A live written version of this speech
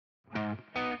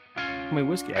with my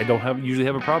whiskey. I don't usually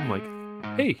have a problem. Like,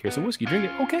 hey, here's some whiskey, drink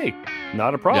it. Okay,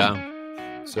 not a problem.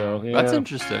 Yeah. So yeah. That's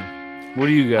interesting. What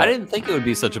do you got? I didn't think it would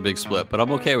be such a big split, but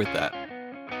I'm okay with that.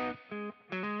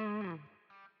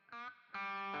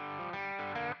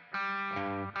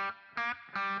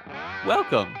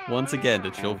 Welcome once again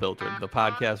to Chill Filtered, the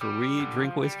podcast where we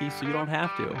drink whiskey so you don't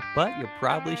have to, but you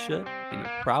probably should, and you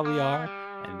probably are,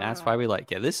 and that's why we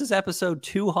like it. This is episode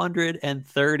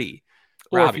 230.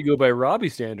 Or if you go by Robbie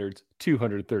standards,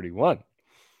 231.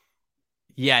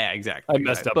 Yeah, exactly. I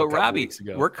messed up. But Robbie,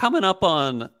 we're coming up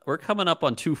on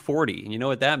 240, and you know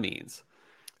what that means?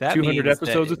 That 200 means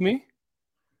episodes with me?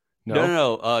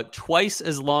 No. Twice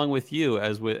as long with you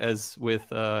as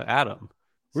with Adam.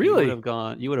 So really?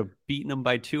 You would have beaten him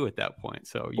by 2 at that point.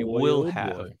 So you will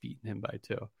have beaten him by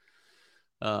 2.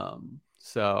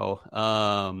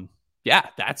 Yeah,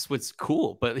 that's what's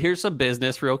cool. But here's some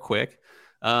business real quick.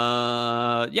 Reach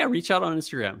out on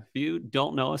Instagram. If you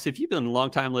don't know us, if you've been a long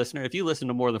time listener, if you listen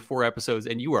to more than 4 episodes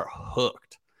and you are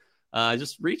hooked,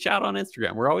 just reach out on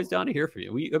Instagram. We're always down to hear from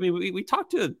you. We talk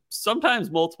to sometimes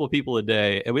multiple people a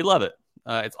day, and we love it.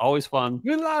 It's always fun.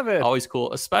 We love it. Always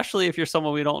cool, especially if you're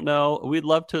someone we don't know. We'd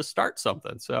love to start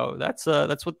something. So that's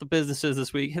what the business is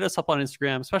this week. Hit us up on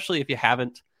Instagram, especially if you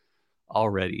haven't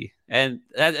already. And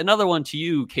another one to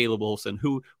you, Caleb Olson,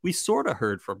 who we sort of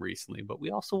heard from recently, but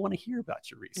we also want to hear about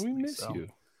you recently. We miss you.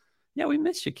 Yeah, we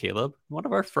miss you, Caleb. One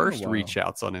of our first reach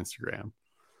outs on Instagram.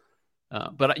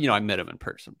 But I met him in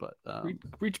person. But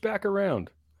reach back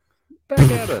around, back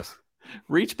at us.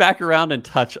 Reach back around and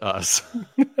touch us.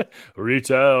 Reach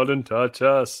out and touch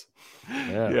us.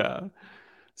 Yeah.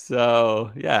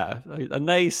 So a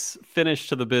nice finish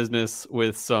to the business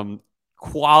with some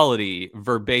quality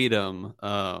verbatim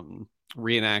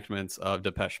reenactments of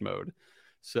Depeche Mode.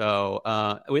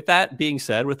 So with that being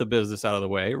said, with the business out of the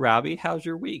way, Robbie, how's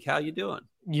your week? How you doing?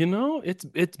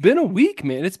 It's been a week,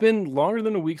 man. It's been longer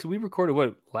than a week. So we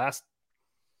recorded last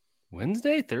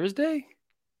Wednesday, Thursday?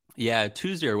 Yeah,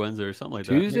 Tuesday or Wednesday or something like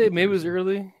that. Tuesday, maybe it was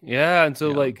early. Yeah, and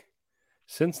so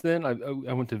since then, I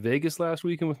went to Vegas last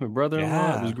weekend with my brother-in-law.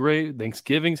 Yeah. It was great.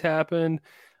 Thanksgiving's happened.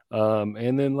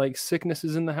 And then sickness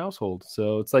is in the household.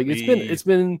 So it's it's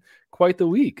been quite the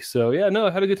week. So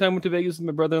I had a good time. Went to Vegas with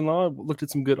my brother-in-law, looked at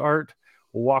some good art,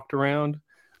 walked around,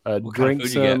 drank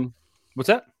some. What's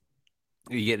that?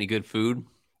 You get any good food?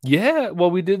 Yeah.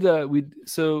 Well, we did,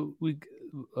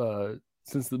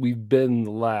 since we've been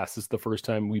last, it's the first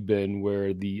time we've been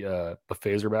where the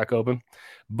buffets are back open,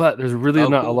 but there's really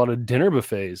not a lot of dinner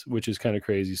buffets, which is kind of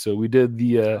crazy. So we did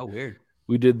weird.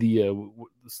 We did the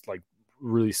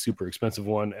really super expensive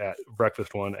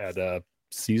breakfast one at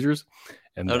Caesars,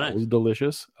 and that was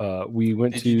delicious. We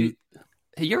went to.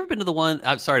 Have you ever been to the one?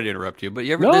 I'm sorry to interrupt you, but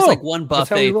there's one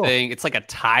buffet thing. It's like a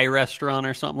Thai restaurant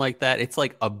or something like that. It's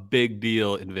like a big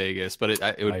deal in Vegas, but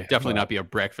it would definitely not be a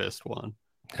breakfast one.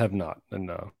 Have not,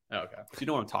 no. Okay. Do you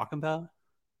know what I'm talking about?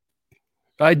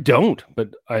 I don't,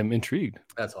 but I'm intrigued.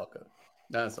 That's all good.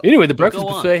 Anyway, the breakfast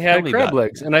buffet had crab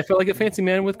legs, and I felt like a fancy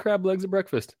man with crab legs at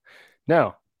breakfast.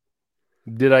 Now,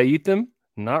 did I eat them?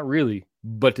 Not really.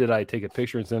 But did I take a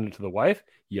picture and send it to the wife?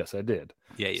 Yes, I did.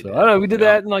 Yeah, you did. I don't know. We did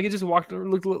that, and I just looked at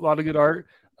a lot of good art.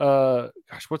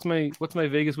 What's my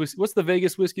Vegas whiskey? What's the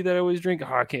Vegas whiskey that I always drink?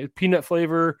 I can't. Peanut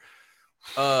flavor.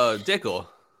 Dickel.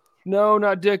 No,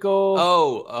 not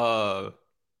Dickel.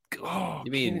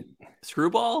 You mean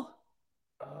Screwball?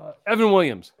 Evan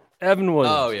Williams.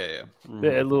 Oh yeah. Mm-hmm.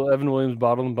 Yeah, a little Evan Williams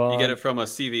bottle and bond. You get it from a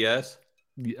CVS?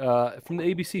 From the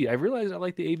ABC. I realized I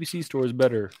like the ABC stores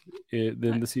better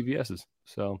than the CVS's.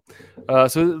 So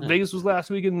Vegas was last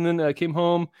week, and then came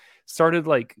home, started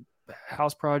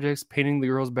house projects, painting the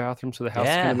girls' bathroom. So the house.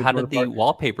 Yeah. How did the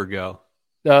wallpaper go?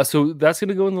 So that's going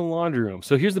to go in the laundry room.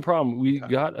 So here's the problem. We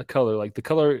got a color, the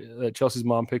color that Chelsea's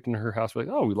mom picked in her house. We're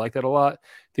like, oh, we like that a lot. I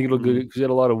think it'll go, because we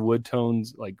had a lot of wood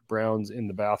tones, like browns in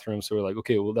the bathroom. So we're like,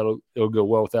 okay, well, it'll go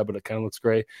well with that, but it kind of looks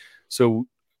gray. So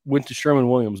went to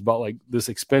Sherwin-Williams, bought this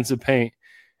expensive paint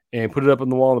and put it up on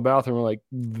the wall in the bathroom. We're like,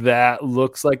 that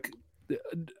looks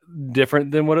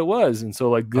different than what it was. And so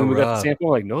then we got the sample.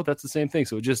 I'm like, no, that's the same thing.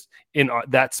 So just in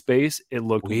that space, it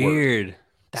looked weird. Worse.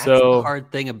 That's the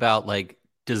hard thing about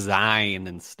design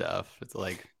and stuff. It's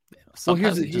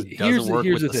sometimes it just doesn't work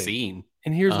with the scene.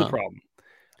 And here's the problem.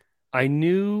 I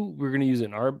knew we were going to use it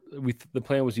in the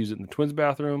plan was to use it in the twins'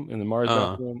 bathroom, in the Mars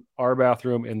bathroom, our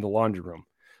bathroom, and the laundry room.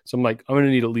 So I'm like, I'm going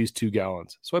to need at least 2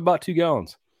 gallons. So I bought 2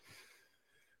 gallons.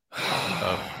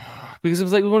 Because it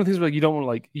was one of the things where you don't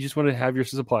want you just want to have your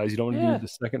supplies. You don't want to do the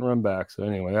second run back. So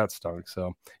anyway, that stunk.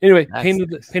 So anyway, painted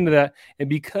that. And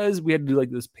because we had to do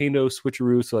this Painto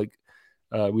switcheroo, so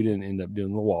We didn't end up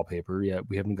doing the wallpaper yet.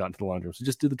 We haven't gotten to the laundry room, so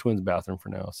just do the twins' bathroom for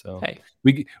now. So Hey,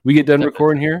 we get done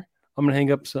recording here. I'm gonna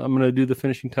hang up. So I'm gonna do the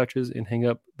finishing touches and hang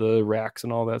up the racks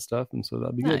and all that stuff, and so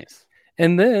that'll be good.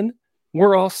 And then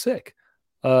we're all sick.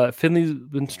 Finley's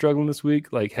been struggling this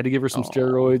week. Like, had to give her some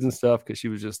steroids and stuff because she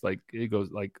was just like, it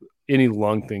goes like any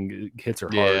lung thing, it hits her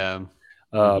hard.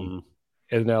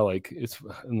 And now like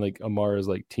Amara's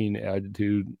like teen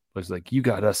attitude was like, you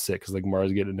got us sick because like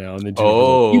Amara's getting it now, and then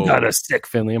like, you got us sick,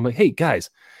 Finley. I'm like, hey guys,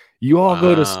 you all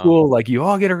go to school, like you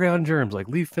all get around germs, like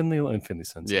leave Finley alone. And Finley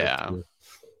sends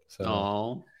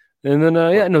so and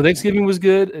then Thanksgiving was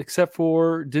good except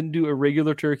for didn't do a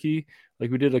regular turkey.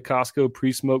 Like we did a Costco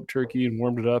pre-smoked turkey and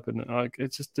warmed it up, and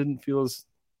it just didn't feel as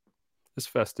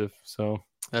festive. So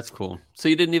that's cool. So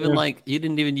you didn't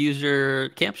even use your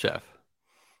Camp Chef.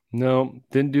 No,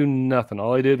 didn't do nothing.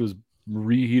 All I did was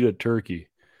reheat a turkey.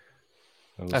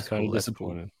 I was kind of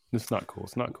disappointed. Cool. It's not cool.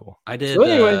 It's not cool. I did. So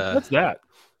anyway, that's that.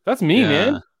 That's me,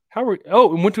 man. How were?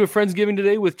 Oh, and went to a Friendsgiving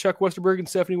today with Chuck Westerberg and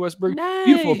Stephanie Westerberg. Nice.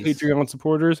 Beautiful Patreon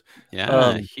supporters.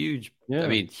 Yeah, huge. Yeah. I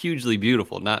mean, hugely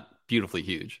beautiful, not beautifully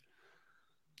huge.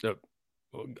 So,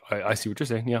 I see what you're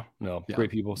saying. Yeah,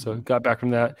 great people. So got back from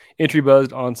that. Entry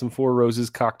buzzed on some Four Roses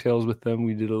cocktails with them.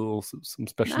 We did some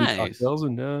specialty cocktails,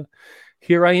 and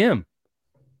here I am.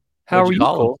 How are you,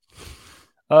 Cole?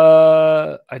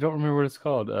 I don't remember what it's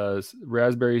called.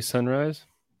 Raspberry Sunrise.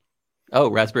 Oh,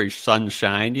 Raspberry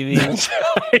Sunshine, you mean?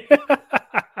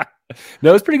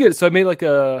 No, it's pretty good. So I made like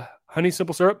a honey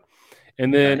simple syrup,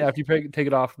 and then after you take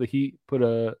it off the heat,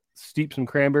 steep some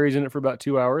cranberries in it for about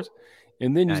 2 hours,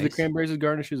 and then use the cranberries as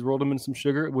garnishes. Roll them in some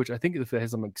sugar, which I think if it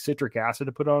has some like citric acid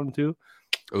to put on them too.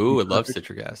 Ooh, I love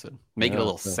citric acid. Make it a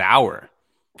little sour.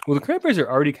 Well, the cranberries are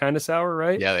already kind of sour,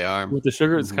 right? Yeah, they are. With the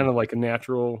sugar, it's kind of like a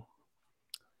natural.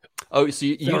 Oh, so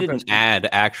you didn't add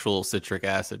actual citric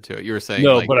acid to it? You were saying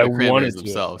no, like but the I wanted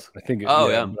themselves. I think.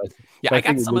 I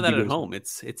got some of that at home.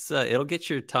 It's it'll get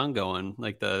your tongue going,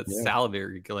 like the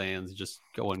salivary glands just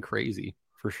going crazy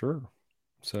for sure.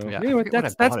 So anyway,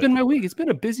 that's been my week. It's been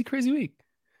a busy, crazy week.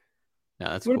 Yeah,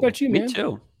 that's what about you, man? Me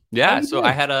too. Yeah, so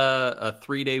I had a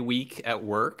 3-day week at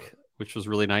work, which was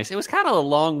really nice. It was kind of a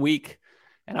long week,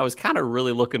 and I was kind of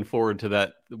really looking forward to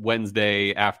that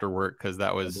Wednesday after work because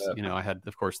that was, I had,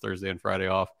 of course, Thursday and Friday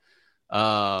off.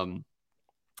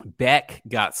 Beck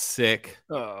got sick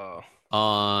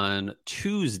on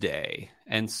Tuesday,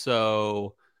 and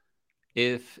so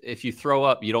if you throw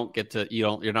up, you're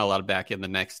not allowed to back in the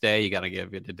next day. You got to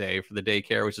give it a day for the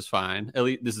daycare, which is fine. At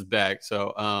least this is Beck.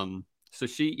 So so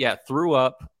she threw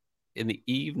up in the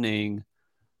evening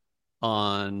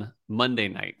on Monday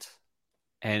night.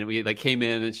 And we came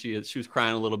in and she was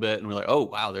crying a little bit, and we're like, oh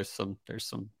wow, there's some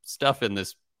stuff in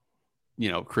this,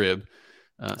 crib.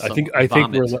 I think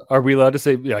are we allowed to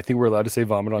say? Yeah, I think we're allowed to say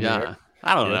vomit on there.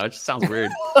 I don't know. It just sounds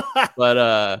weird.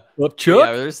 But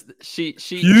Chuck? She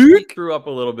threw up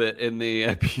a little bit in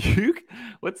the puke.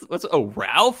 What's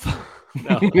Ralph?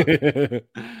 No.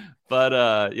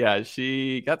 But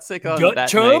she got sick on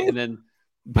that night, and then.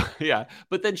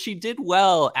 But then she did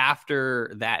well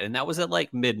after that, and that was at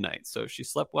like midnight, so she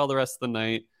slept well the rest of the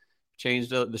night, changed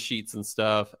the sheets and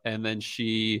stuff, and then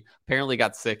she apparently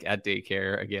got sick at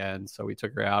daycare again, so we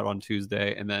took her out on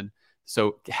Tuesday, and then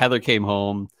so Heather came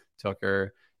home, took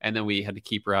her, and then we had to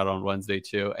keep her out on Wednesday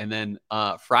too, and then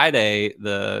Friday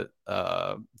the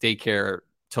daycare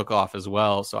took off as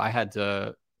well, so I had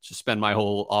to just spend my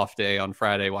whole off day on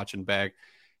Friday watching Beck.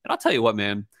 And I'll tell you what,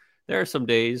 man, there are some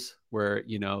days where,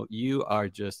 you are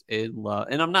just in love.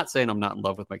 And I'm not saying I'm not in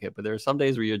love with my kid, but there are some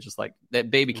days where you're just like, that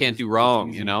baby can't do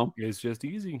wrong, It's just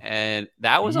easy. And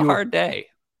that was a hard day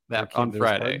on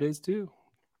Friday. Hard days too.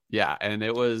 Yeah. And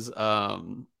it was,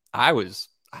 I was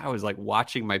like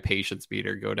watching my patience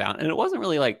meter go down. And it wasn't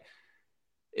really like,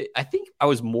 I think I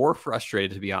was more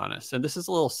frustrated, to be honest. And this is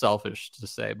a little selfish to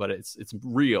say, but it's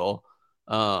real.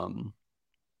 I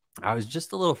was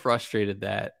just a little frustrated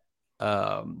that,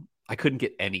 I couldn't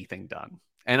get anything done,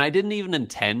 and I didn't even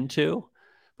intend to,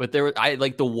 but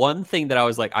the one thing that I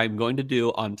was like, I'm going to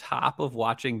do on top of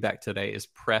watching Beck today is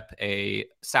prep a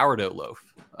sourdough loaf,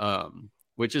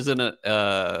 which isn't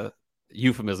a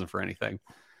euphemism for anything.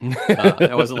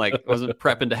 I wasn't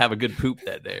prepping to have a good poop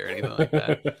that day or anything like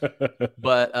that.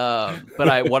 But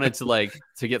I wanted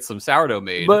to get some sourdough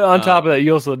made. But on top of that,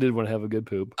 you also did want to have a good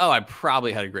poop. Oh, I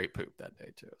probably had a great poop that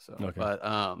day too. So, okay.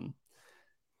 But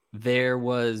there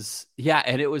was,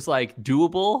 and it was like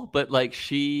doable, but like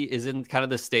she is in kind of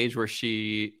the stage where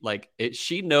she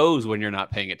knows when you're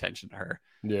not paying attention to her.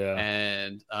 Yeah.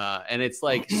 And it's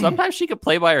like sometimes she could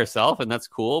play by herself and that's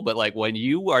cool. But like when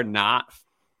you are not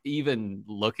even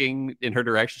looking in her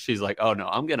direction, she's like, oh no,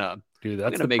 I'm going to Dude, I'm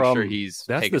that's gonna the make problem. sure he's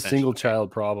That's paying the attention single to me.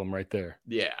 child problem right there.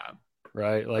 Yeah.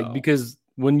 Right? Like, Oh. because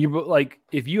when you like,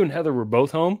 if you and Heather were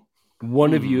both home,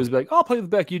 one of you is like, I'll play with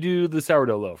Beck, you do the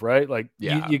sourdough loaf, right? Like,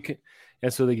 Yeah. you can,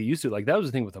 and so they get used to it. Like, that was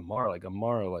the thing with Amara. Like,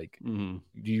 Amara, like,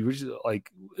 you were just,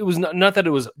 like, it was not that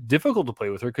it was difficult to play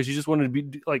with her, because you just wanted to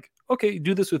be like, okay,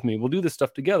 do this with me. We'll do this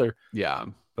stuff together. Yeah.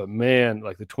 But man,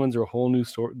 like, the twins are a whole new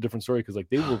story, different story, because like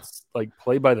they will like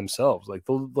play by themselves. Like,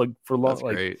 they'll like for long, That's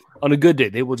like great. on a good day,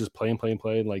 they will just play and play and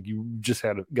play, and like you just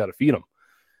got to feed them.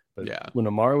 But Yeah. when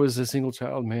Amara was a single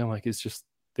child, man, like, it's just,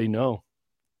 they know.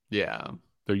 Yeah.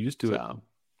 They're used to it.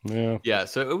 Yeah. Yeah.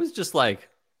 So it was just like,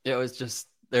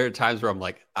 there are times where I'm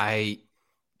like, I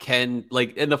can,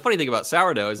 like, and the funny thing about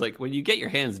sourdough is, like, when you get your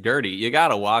hands dirty, you got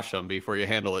to wash them before you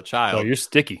handle a child. Oh, you're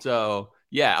sticky. So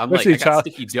yeah, I'm especially like, I got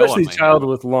sticky dough on my especially a child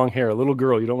with long hair, a little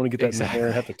girl. You don't want to get that in the hair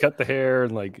and have to cut the hair,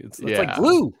 and like, it's like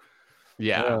glue.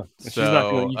 Yeah. So, she's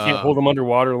not gonna, you can't hold them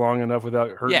underwater long enough without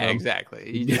hurting them. Yeah,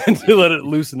 exactly. You just to let it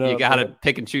loosen up. You got to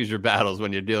pick and choose your battles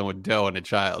when you're dealing with dough and a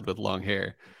child with long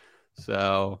hair.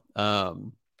 So,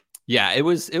 yeah, it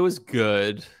was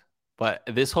good, but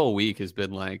this whole week has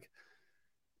been like,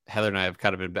 Heather and I have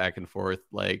kind of been back and forth,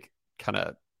 like, kind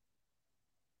of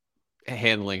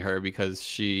handling her, because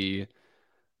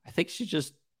I think she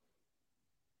just,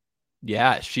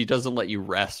 she doesn't let you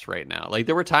rest right now. Like,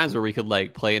 there were times where we could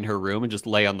like play in her room and just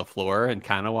lay on the floor and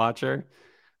kind of watch her.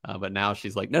 But now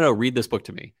she's like, no, read this book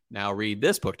to me. Now read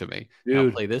this book to me. Dude,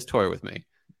 now play this toy with me.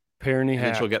 Parenting hack.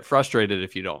 And she'll get frustrated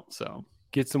if you don't. So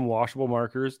get some washable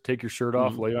markers, take your shirt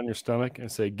off, lay on your stomach,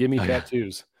 and say, give me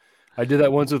tattoos. I did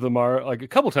that once with Amara, like a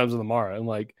couple times with Amara, and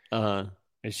like, and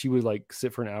she would like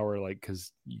sit for an hour, like,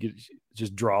 because you get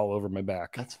just draw all over my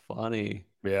back. That's funny.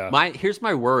 Yeah. Here's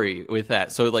my worry with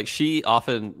that. So like, she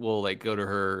often will like go to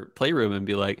her playroom and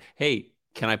be like, hey,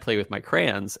 can I play with my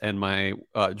crayons and my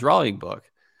drawing book?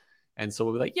 And so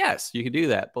we'll be like, yes, you can do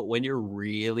that. But when you're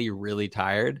really, really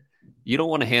tired, you don't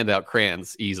want to hand out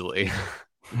crayons easily.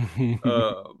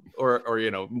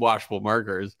 or washable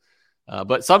markers.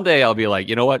 But someday I'll be like,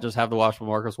 you know what? Just have the washable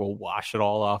markers. We'll wash it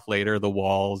all off later, the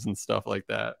walls and stuff like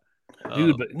that.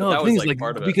 Dude, but no, the thing is, like,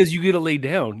 because you get to lay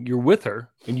down, you're with her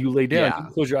and you lay down,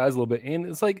 you close your eyes a little bit, and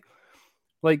it's like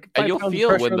and you'll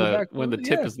feel when the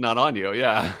tip is not on you.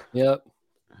 Yeah. Yep.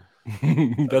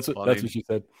 That's what she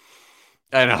said.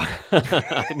 I know.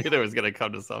 I knew there was going to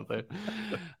come to something.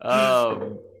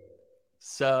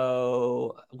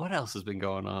 So what else has been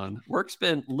going on? Work's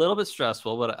been a little bit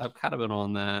stressful, but I've kind of been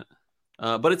on that.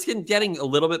 But it's getting a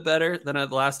little bit better than the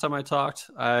last time I talked.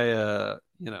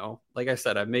 Like I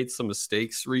said, I've made some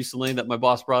mistakes recently that my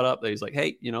boss brought up. That he's like,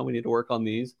 hey, we need to work on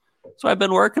these. So I've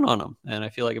been working on them, and I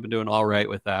feel like I've been doing all right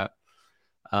with that.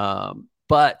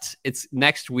 But it's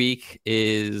next week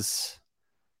is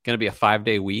going to be a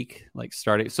 5-day week, like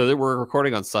starting. So we're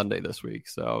recording on Sunday this week.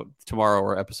 So tomorrow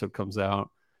our episode comes out.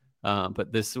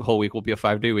 But this whole week will be a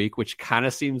 5-day week, which kind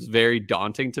of seems very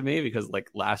daunting to me, because like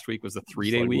last week was a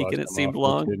 3-day week and it seemed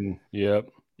long. Yep.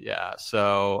 Yeah.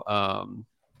 So,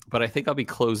 but I think I'll be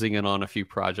closing in on a few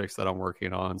projects that I'm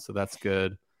working on. So that's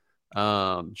good.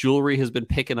 Jewelry has been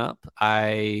picking up.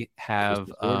 I have,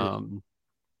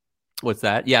 what's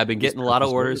that? Yeah. I've been getting a lot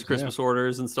of orders, Christmas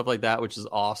orders and stuff like that, which is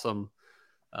awesome.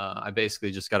 I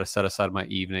basically just got to set aside my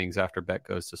evenings after Beck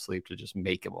goes to sleep to just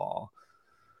make them all,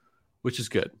 which is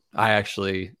good. I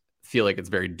actually feel like it's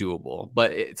very doable,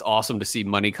 but it's awesome to see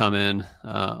money come in.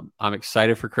 I'm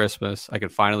excited for Christmas. I can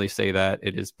finally say that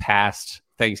it is past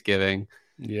Thanksgiving.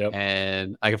 Yep.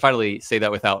 And I can finally say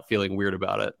that without feeling weird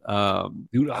about it.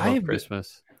 Dude, I love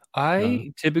Christmas.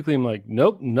 I typically am like,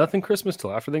 nope, nothing Christmas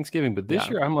till after Thanksgiving. But this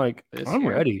year I'm like, I'm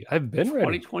ready. I've been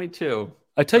ready. 2022.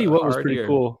 I tell you what was pretty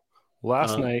cool.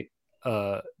 Last night,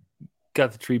 got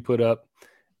the tree put up,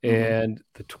 and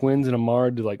the twins and Amara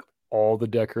did like all the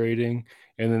decorating.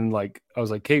 And then like, I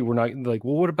was like, hey, we're not like,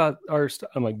 well, what about our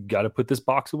stuff? I'm like, got to put this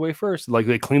box away first. Like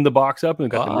they cleaned the box up and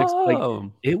got the next,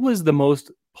 like, it was the most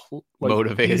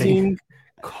motivating,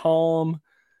 calm,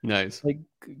 nice, like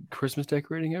Christmas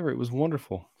decorating ever. It was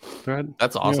wonderful.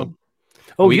 That's awesome.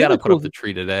 Oh, we got to put up the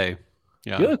tree today.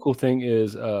 Yeah. The other cool thing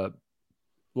is,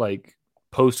 like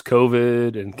post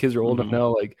COVID and kids are old enough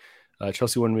now. Like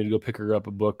Chelsea wanted me to go pick her up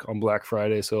a book on Black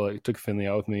Friday, so I took Finley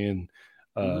out with me, and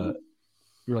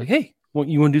we were like, hey,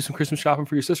 you want to do some Christmas shopping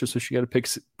for your sister? So she got to pick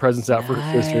presents out for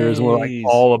her sisters, and we're like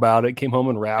all about it. Came home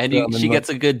and wrapped them. And she gets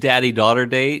a good daddy-daughter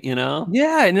date,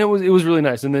 Yeah, and it was really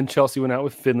nice. And then Chelsea went out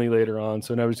with Finley later on,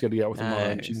 so now we just got to get out with her mom,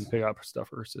 and she can pick out stuff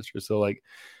for her sister. So like,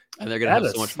 and they're gonna have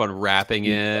so much fun wrapping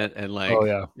it, and like,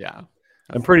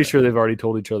 I'm pretty sure they've already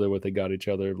told each other what they got each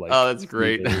other. Like, oh, that's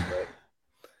great.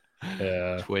 And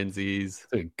Yeah. Twinsies.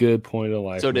 That's a good point of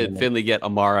life. So did Finley get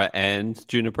Amara and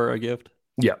Juniper a gift?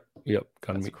 Yep.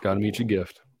 Gotta That's meet your cool.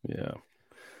 gift. Yeah.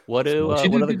 What So do she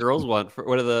what did do the good. girls want?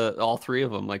 What are the all three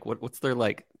of them like? What's their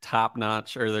like top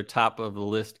notch or their top of the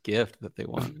list gift that they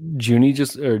want?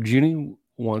 Junie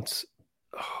wants,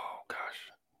 oh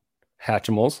gosh,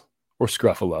 Hatchimals or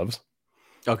Scruffaloves.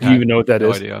 Okay, Do you even know what that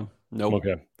no is? idea. Nope.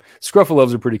 Okay.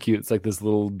 Scruffaloves are pretty cute. It's like this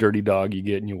little dirty dog you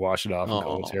get and you wash it off and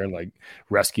comb its Oh, hair and like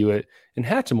rescue it. And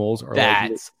Hatchimals are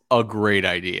that's a great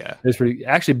idea. it's pretty.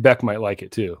 Actually, Beck might like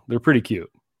it too. They're pretty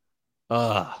cute.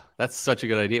 That's such a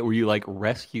good idea. Where you like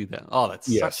rescue them? Oh,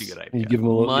 that's such a good idea. You give them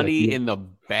a little Money in the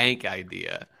bank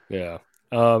idea. Yeah.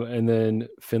 And then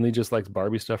Finley just likes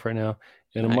Barbie stuff right now.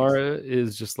 And Nice. Amara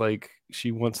is just like,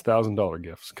 she wants $1,000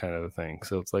 gifts kind of a thing.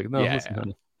 So it's like, no, Yeah.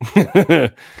 listen,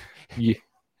 honey.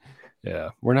 Yeah.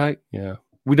 We're not,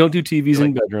 we don't do TVs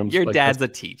in bedrooms. Your like, dad's a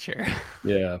teacher.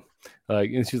 Yeah.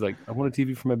 And she's like, I want a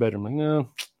TV for my bedroom. I'm like, no,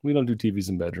 we don't do TVs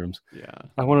in bedrooms. Yeah.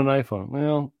 I want an iPhone.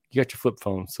 Well, you got your flip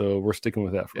phone. So we're sticking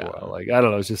with that for a while. Like, I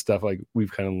don't know. It's just stuff like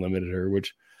we've kind of limited her,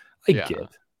 which I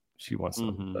get. She wants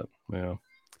something, but yeah.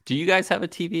 Do you guys have a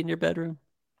TV in your bedroom?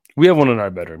 We have one in our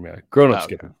bedroom, yeah. Grown-ups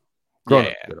get them.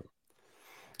 Grown-ups get them.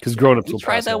 Because grown-ups will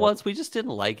tried that once. We just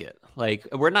didn't like it. Like,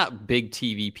 we're not big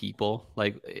TV people.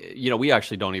 Like, we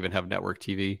actually don't even have network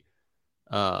TV.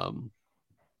 But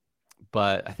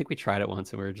I think we tried it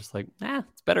once and we were just like,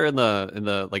 it's better in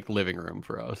the like living room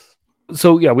for us.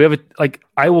 So yeah, we have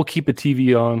I will keep a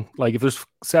TV on. Like if there's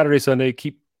Saturday, Sunday,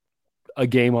 keep a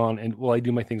game on and I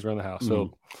do my things around the house.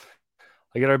 So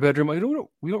I get our bedroom. We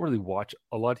don't really watch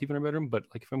a lot of TV in our bedroom, but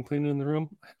like if I'm cleaning in the room,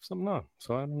 I have something on.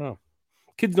 So I don't know.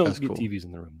 Kids don't get TVs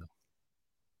in the room though.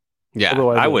 Yeah,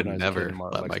 I would never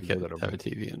let my kid have a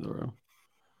TV in the room.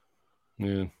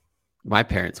 Yeah, my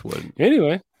parents would.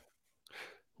 Anyway,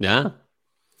 yeah.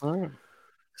 All right.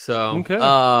 So, okay.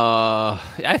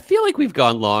 I feel like we've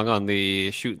gone long on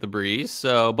the shoot the breeze.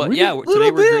 So, but today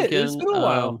we're drinking. It's been a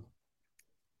while.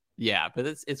 Yeah, but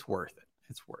it's worth it.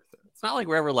 It's worth it. It's not like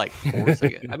we're ever like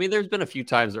forcing it. I mean, there's been a few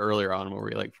times earlier on where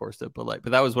we like forced it, but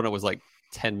that was when it was like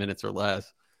 10 minutes or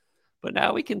less. But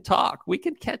now we can talk. We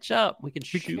can catch up. We can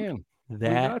shoot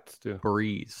that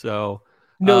breeze. So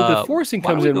no, the forcing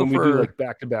comes in when we do like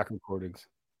back-to-back recordings.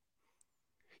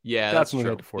 Yeah, that's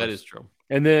true. That is true.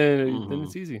 And then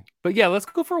it's easy. But yeah, let's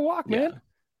go for a walk, man.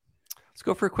 Let's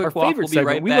go for a quick walk. We'll be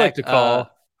right back. We like to call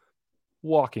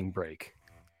walking break.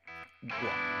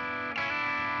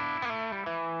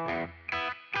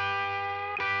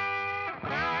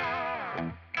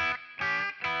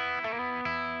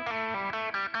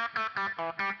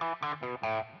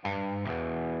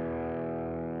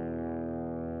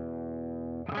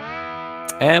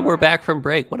 And we're back from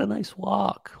break. What a nice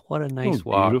walk. What a nice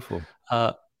walk. Beautiful.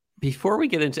 Before we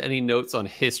get into any notes on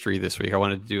history this week, I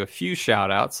wanted to do a few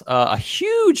shout outs. A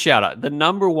huge shout out. The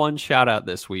number one shout out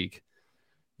this week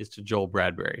is to Joel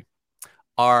Bradbury,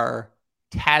 our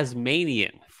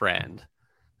Tasmanian friend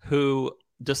who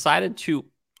decided to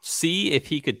see if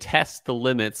he could test the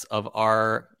limits of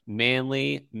our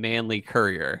Manly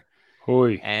Courier.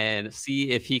 And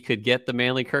see if he could get the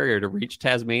Manly Courier to reach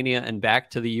Tasmania and back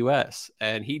to the U.S.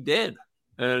 And he did.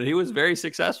 And he was very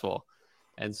successful.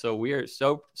 And so we are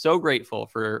so grateful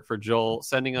for Joel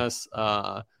sending us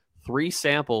 3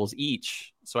 samples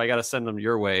each. So I got to send them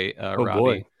your way,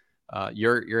 Robbie.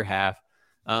 Your half.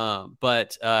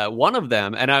 But one of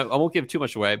them, and I won't give too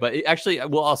much away, but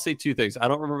I'll say 2 things. I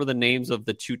don't remember the names of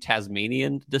the 2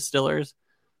 Tasmanian distillers.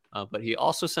 But he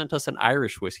also sent us an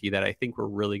Irish whiskey that I think we're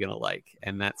really going to like.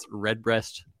 And that's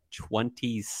Redbreast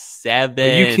 27.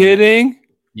 Are you kidding?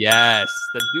 Yes.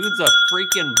 The dude's a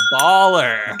freaking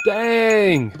baller.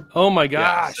 Dang. Oh my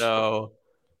gosh. Yeah,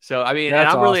 so I mean, and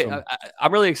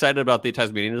I'm really excited about the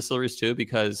Tasmanian distilleries too,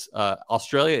 because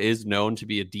Australia is known to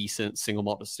be a decent single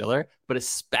malt distiller, but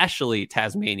especially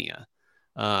Tasmania.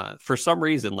 For some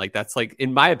reason, like that's like,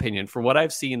 in my opinion, for what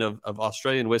I've seen of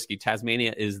Australian whiskey,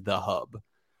 Tasmania is the hub.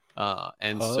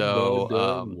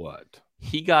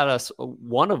 He got us,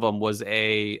 one of them was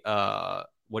a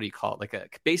what do you call it,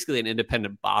 like basically an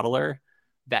independent bottler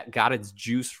that got its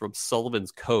juice from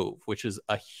Sullivan's Cove, which is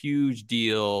a huge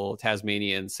deal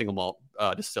Tasmanian single malt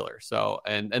distiller. So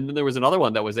and then there was another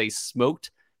one that was a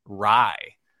smoked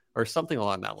rye or something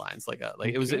along that lines,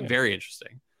 it was very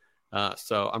interesting.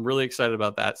 So I'm really excited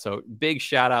about that. So big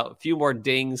shout out, a few more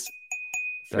dings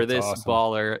for this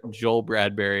baller, Joel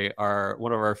Bradbury,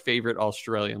 one of our favorite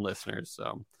Australian listeners.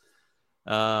 So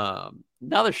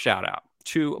another shout out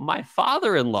to my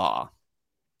father-in-law.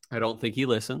 I don't think he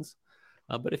listens,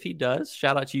 but if he does,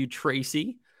 shout out to you,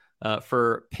 Tracy.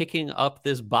 for picking up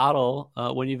this bottle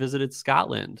when you visited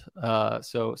Scotland.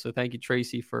 So thank you,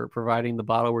 Tracy, for providing the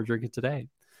bottle we're drinking today.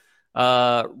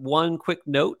 One quick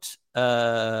note,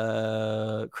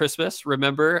 Christmas,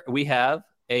 remember we have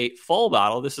a full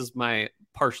bottle. This is my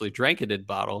partially dranketed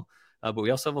bottle, but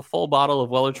we also have a full bottle of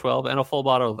Weller 12 and a full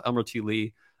bottle of Emerald Tea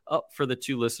Lee up for the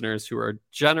 2 listeners who are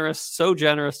so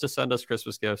generous to send us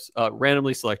Christmas gifts,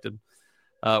 randomly selected.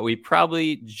 We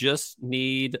probably just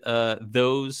need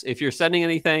those. If you're sending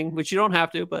anything, which you don't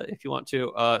have to, but if you want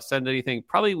to send anything,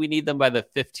 probably we need them by the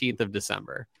 15th of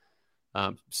December.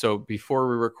 So before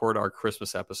we record our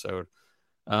Christmas episode.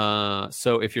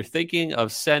 So if you're thinking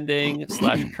of sending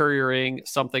 / couriering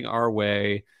something our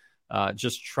way,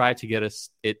 just try to get us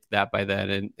that by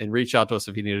then and reach out to us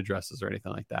if you need addresses or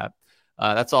anything like that.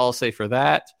 That's all I'll say for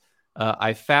that.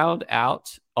 I found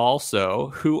out also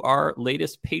who our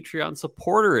latest Patreon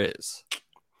supporter is.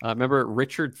 Remember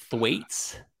Richard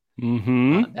Thwaites?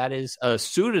 Mm-hmm. That is a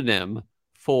pseudonym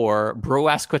for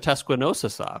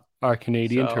Broasquatesquinosa, our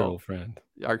Canadian turtle friend.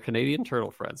 Our Canadian turtle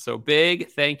friend. So big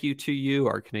thank you to you,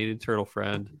 our Canadian turtle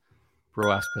friend,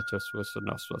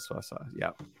 Broasquatesquinosa.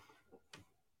 Yeah.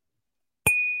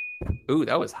 Ooh,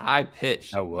 that was high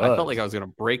pitched. I felt like I was going to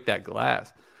break that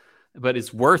glass, but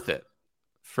it's worth it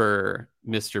for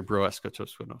Mr.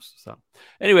 Broasquatesquinosa. So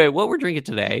anyway, what we're drinking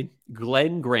today,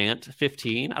 Glen Grant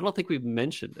 15. I don't think we've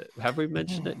mentioned it. Have we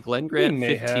mentioned it? Glen Grant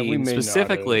 15,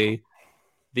 specifically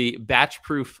the batch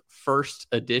proof first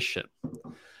edition.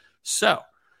 So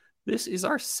this is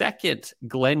our second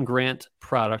Glen Grant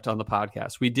product on the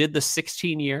podcast. We did the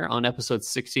 16 year on episode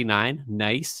 69.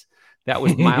 Nice. That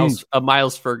was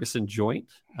Miles Ferguson joint.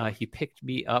 He picked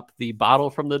me up the bottle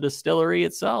from the distillery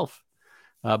itself.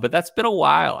 But that's been a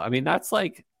while. I mean, that's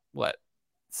like,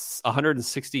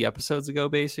 160 episodes ago,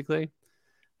 basically.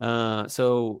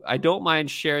 So I don't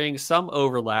mind sharing some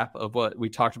overlap of what we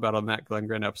talked about on that Glen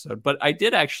Grant episode. But I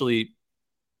did actually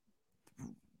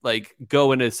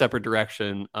go in a separate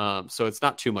direction. So it's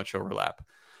not too much overlap.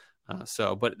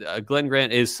 But Glen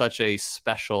Grant is such a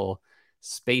special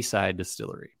Speyside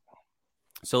distillery.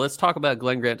 So let's talk about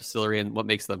Glen Grant Distillery and what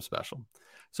makes them special.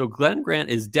 So Glen Grant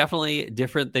is definitely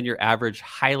different than your average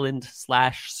Highland /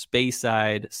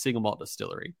 Speyside single malt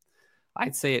distillery.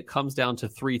 I'd say it comes down to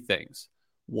 3 things.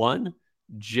 1,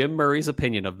 Jim Murray's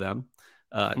opinion of them.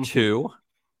 2,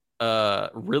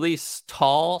 really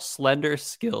tall, slender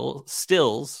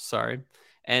stills.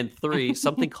 And 3,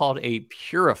 something called a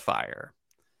purifier.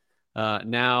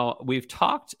 Now, we've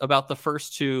talked about the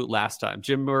first 2 last time.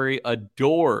 Jim Murray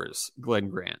adores Glen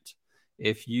Grant.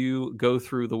 If you go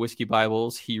through the Whiskey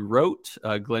Bibles, he wrote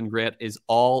Glen Grant is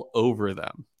all over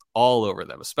them,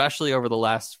 especially over the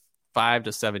last 5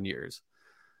 to 7 years.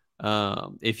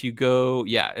 If you go,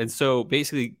 and so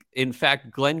basically, in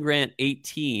fact, Glen Grant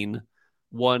 18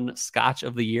 won Scotch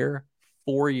of the Year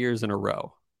 4 years in a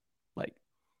row.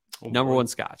 Number 1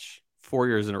 Scotch, 4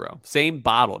 years in a row. Same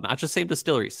bottle, not just same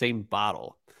distillery, same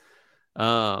bottle.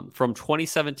 From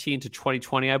 2017 to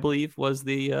 2020, I believe, was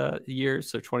the year.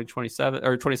 So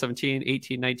 2017,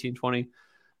 18, 19, 20.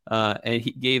 And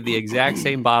he gave the exact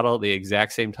same bottle, the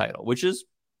exact same title, which is,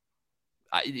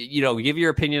 give your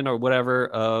opinion or whatever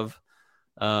of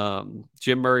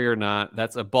Jim Murray or not.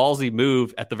 That's a ballsy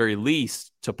move at the very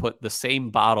least to put the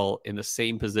same bottle in the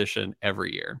same position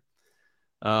every year.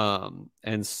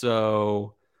 And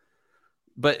so...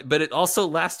 But it also,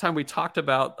 last time we talked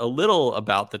about a little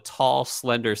about the tall,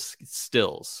 slender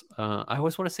stills. I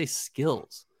always want to say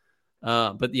skills.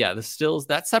 But yeah, the stills,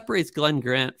 that separates Glen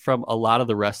Grant from a lot of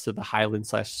the rest of the Highland /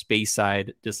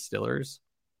 Speyside distillers.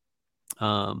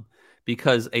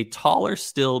 Because a taller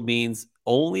still means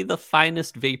only the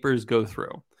finest vapors go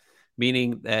through.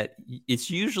 Meaning that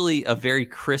it's usually a very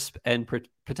crisp and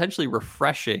potentially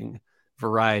refreshing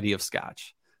variety of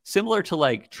Scotch. Similar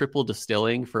to triple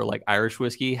distilling for Irish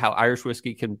whiskey, how Irish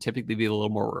whiskey can typically be a little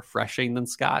more refreshing than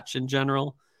Scotch in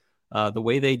general. The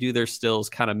way they do their stills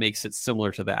kind of makes it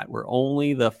similar to that, where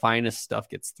only the finest stuff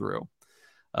gets through.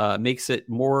 Makes it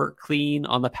more clean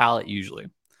on the palate usually.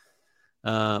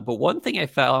 But one thing I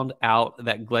found out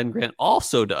that Glen Grant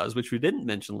also does, which we didn't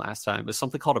mention last time, is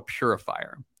something called a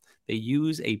purifier. They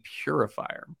use a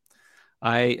purifier.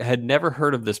 I had never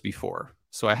heard of this before,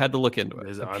 so I had to look into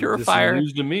it. A purifier, this is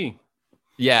news to me.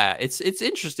 Yeah, it's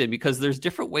interesting because there's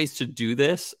different ways to do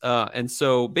this. And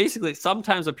so basically,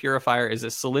 sometimes a purifier is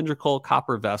a cylindrical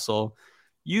copper vessel.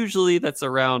 Usually that's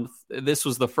around, this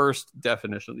was the first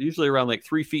definition, usually around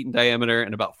 3 feet in diameter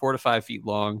and about 4 to 5 feet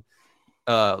long,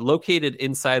 located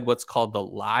inside what's called the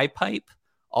lye pipe,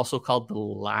 also called the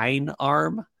line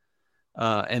arm.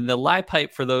 And the lye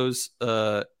pipe, for those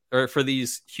or for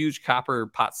these huge copper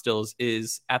pot stills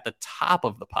is at the top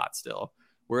of the pot still,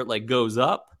 where it like goes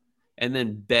up and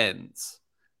then bends.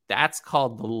 That's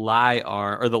called the lie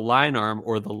arm or the line arm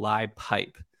or the lie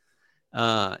pipe.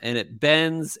 And it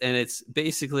bends, and it's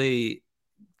basically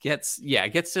gets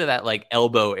to that like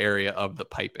elbow area of the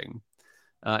piping.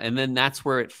 And then that's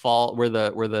where it where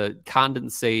the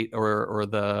condensate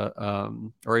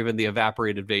or even the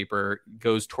evaporated vapor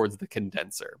goes towards the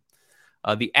condenser.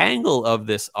 The angle of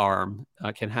this arm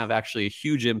can have actually a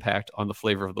huge impact on the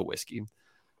flavor of the whiskey.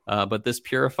 But this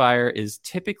purifier is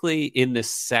typically in this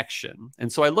section.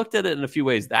 And so I looked at it in a few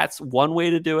ways. That's one way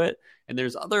to do it. And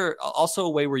there's also a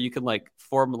way where you can like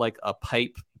form like a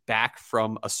pipe back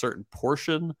from a certain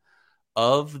portion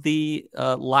of the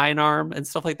line arm and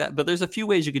stuff like that. But there's a few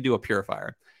ways you could do a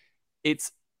purifier.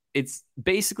 It's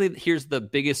basically, here's the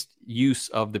biggest use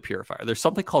of the purifier. There's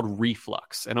something called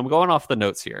reflux. And I'm going off the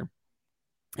notes here.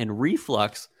 And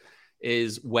reflux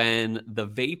is when the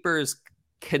vapors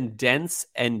condense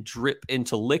and drip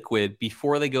into liquid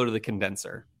before they go to the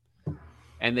condenser,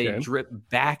 and they drip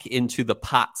back into the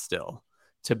pot still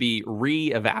to be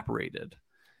re-evaporated.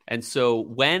 And so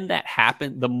when that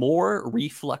happens, the more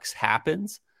reflux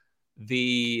happens,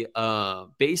 the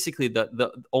basically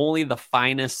the only the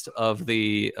finest of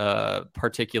the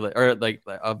particulate or like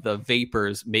of the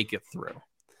vapors make it through.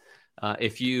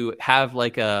 If you have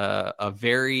like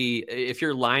if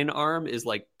your line arm is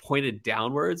like pointed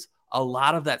downwards, a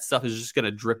lot of that stuff is just going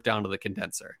to drip down to the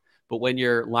condenser. But when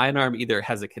your line arm either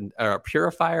has a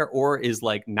purifier or is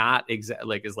like not is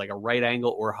like a right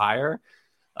angle or higher,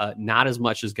 not as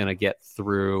much is going to get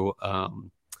through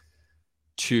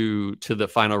to the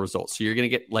final result. So you're going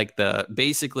to get like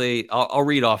basically, I'll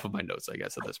read off of my notes, I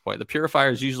guess, at this point. The purifier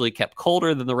is usually kept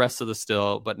colder than the rest of the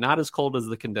still, but not as cold as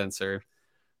the condenser.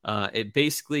 It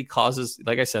basically causes,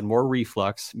 like I said, more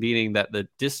reflux, meaning that the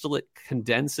distillate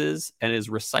condenses and is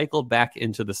recycled back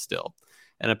into the still.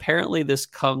 And apparently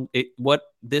what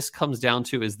this comes down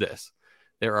to is this.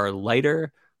 There are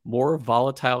lighter, more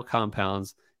volatile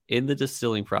compounds in the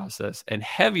distilling process and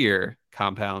heavier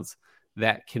compounds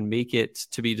that can make it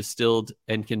to be distilled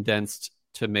and condensed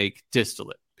to make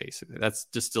distillate, basically. That's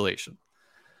distillation.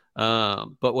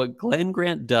 But what Glen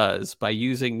Grant does by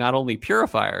using not only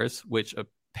purifiers, which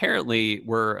apparently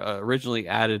were originally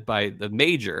added by the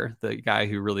Major, the guy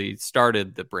who really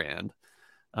started the brand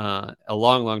a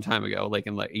long time ago, like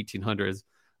in the 1800s,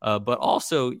 but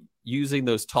also using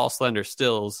those tall, slender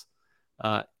stills.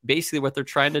 Basically what they're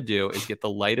trying to do is get the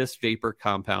lightest vapor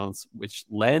compounds, which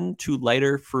lend to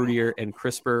lighter, fruitier, and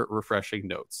crisper, refreshing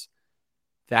notes.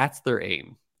 That's their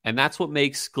aim. And that's what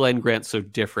makes Glen Grant so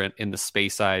different in the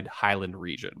Speyside Highland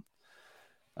region.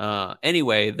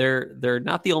 Anyway, they're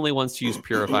not the only ones to use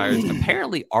purifiers.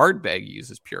 Apparently, Ardbeg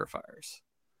uses purifiers,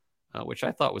 which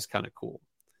I thought was kind of cool.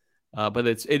 But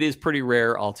it is pretty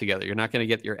rare altogether. You're not going to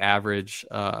get your average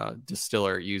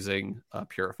distiller using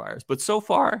purifiers. But so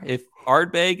far, if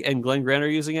Ardbeg and Glen Grant are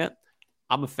using it,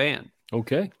 I'm a fan.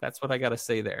 Okay. That's what I got to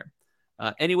say there.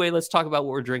 Anyway, let's talk about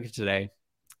what we're drinking today.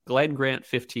 Glen Grant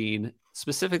 15,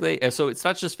 specifically. So it's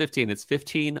not just 15, it's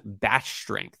 15 batch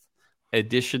strength,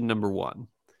 edition number 1.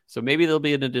 So maybe there'll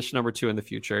be an edition number 2 in the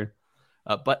future.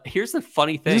 But here's the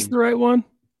funny thing. Is this the right one?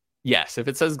 Yes, if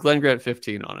it says Glen Grant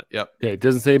 15 on it. Yep. Yeah, it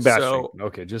doesn't say batch strength.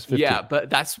 Okay, just 15. Yeah, but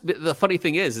that's the funny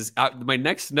thing is my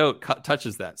next note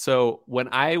touches that. So when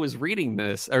I was reading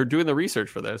this or doing the research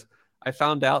for this, I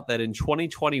found out that in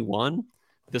 2021,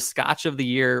 the Scotch of the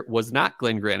year was not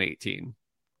Glen Grant 18.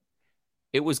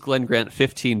 It was Glen Grant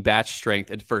 15 batch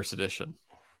strength in first edition.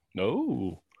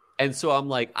 No. And so I'm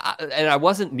like, and I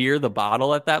wasn't near the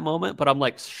bottle at that moment, but I'm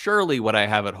like, surely what I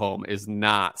have at home is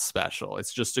not special.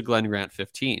 It's just a Glen Grant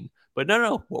 15. But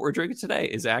no, what we're drinking today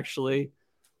is actually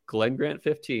Glen Grant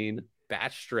 15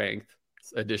 batch strength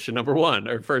edition number 1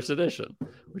 or first edition,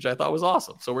 which I thought was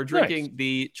awesome. So we're drinking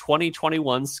the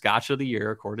 2021 Scotch of the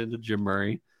year, according to Jim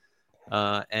Murray.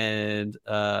 So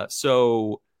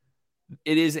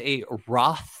it is a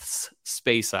Roth's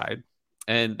Speyside.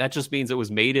 And that just means it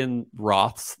was made in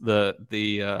Roths,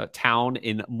 the town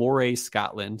in Moray,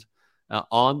 Scotland,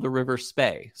 on the River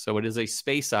Spey. So it is a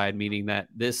Speyside, meaning that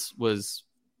this was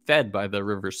fed by the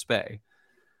River Spey.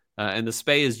 And the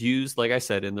Spey is used, like I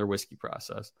said, in their whiskey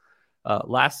process.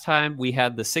 Last time we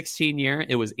had the 16 year,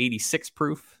 it was 86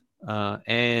 proof.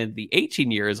 And the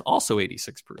 18 year is also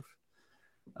 86 proof.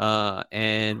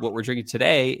 And what we're drinking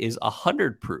today is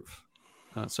 100 proof.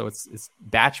 So it's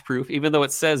batch proof, even though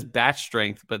it says batch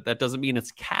strength, but that doesn't mean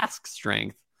it's cask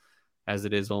strength, as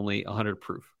it is only 100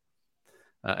 proof.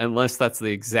 Unless that's the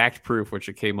exact proof which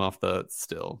it came off the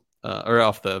still or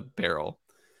off the barrel.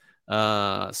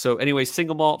 So anyway,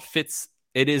 single malt fits.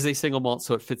 It is a single malt,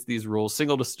 so it fits these rules.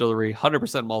 Single distillery,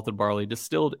 100% malted barley,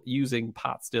 distilled using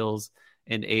pot stills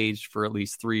and aged for at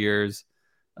least 3 years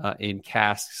in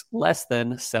casks less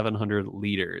than 700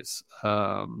 liters.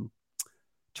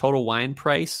 Total wine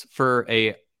price for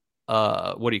a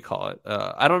what do you call it?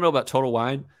 I don't know about Total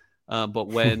Wine, but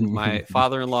when my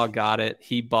father-in-law got it,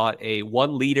 he bought a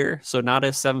 1 liter, so not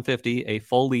a 750, a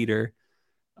full liter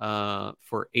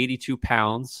for 82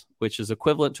 pounds, which is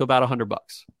equivalent to about $100.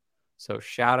 So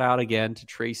shout out again to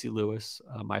Tracy Lewis,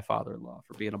 my father-in-law,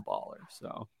 for being a baller.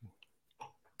 So,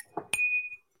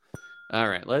 all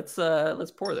right, let's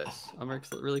pour this. I'm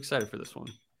really excited for this one.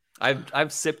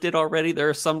 I've sipped it already.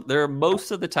 There are most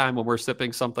of the time when we're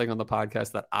sipping something on the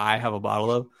podcast that I have a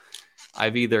bottle of,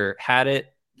 I've either had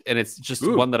it and it's just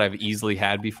one that I've easily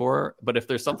had before. But if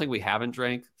there's something we haven't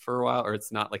drank for a while, or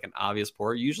it's not like an obvious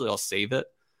pour, usually I'll save it.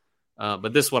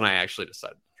 But this one I actually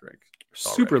decided to drink.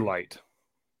 Super light.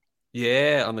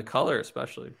 Yeah, on the color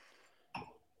especially.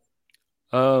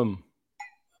 Kind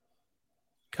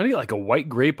of like a white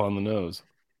grape on the nose.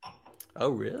 Oh,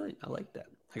 really? I like that.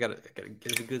 I gotta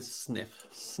give it a good sniff.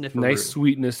 Nice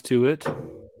sweetness to it.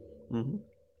 Mm-hmm.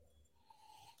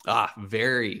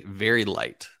 Very, very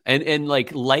light. And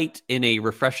like light in a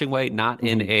refreshing way, not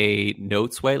in a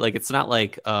notes way. Like it's not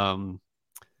like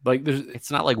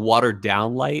it's not like watered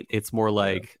down light. It's more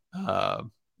like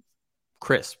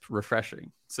crisp,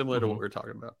 refreshing, similar to what we were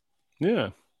talking about.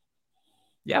 Yeah.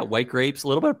 Yeah, white grapes, a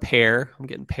little bit of pear. I'm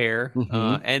getting pear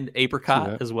and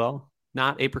apricot as well.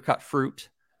 Not apricot fruit.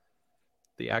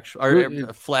 The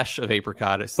actual flesh of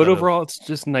apricot. But overall, it's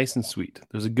just nice and sweet.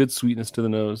 There's a good sweetness to the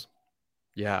nose.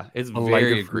 Yeah, it's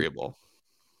very agreeable.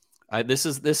 This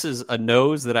is a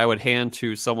nose that I would hand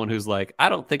to someone who's like, I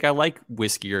don't think I like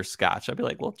whiskey or scotch. I'd be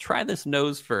like, well, try this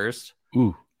nose first.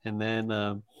 Ooh. And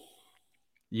then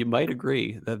you might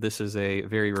agree that this is a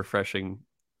very refreshing.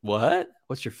 What?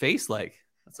 What's your face like?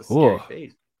 That's a scary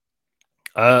face.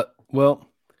 Well,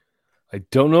 I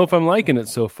don't know if I'm liking it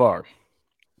so far.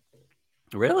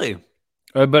 Really?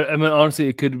 But I mean, honestly,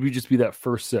 it could just be that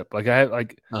first sip. Like I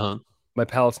have, my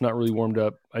palate's not really warmed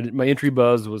up. My entry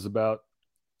buzz was about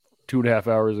 2.5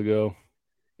 hours ago.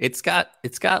 It's got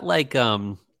like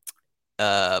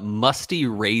musty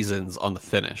raisins on the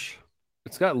finish.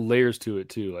 It's got layers to it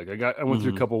too. Like I went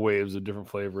through a couple waves of different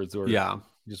flavors, or it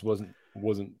just wasn't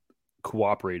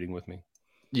cooperating with me.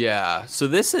 Yeah. So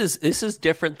this is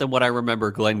different than what I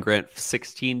remember Glen Grant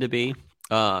 16 to be.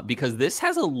 Because this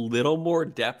has a little more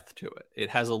depth to it. It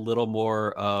has a little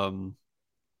more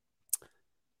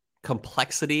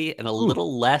complexity and a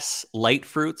little less light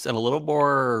fruits and a little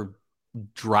more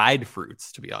dried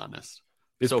fruits, to be honest.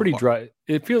 It's pretty dry.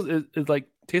 It feels it like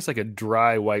tastes like a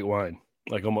dry white wine.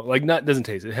 Like almost like not doesn't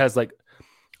taste. It has like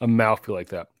a mouthfeel like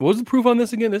that. What was the proof on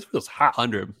this again? This feels hot.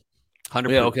 100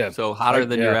 Yeah, proof. okay. So hotter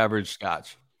than your average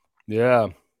scotch. Yeah.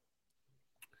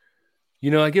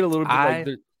 I get a little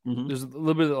bit there's a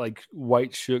little bit of like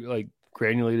white sugar, like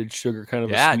granulated sugar kind of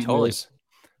a sweetness.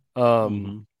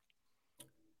 Totally.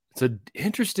 It's an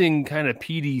interesting kind of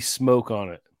peaty smoke on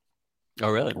it.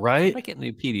 Oh, really? Right? I'm not getting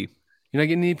any peaty. You're not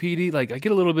getting any peaty? Like I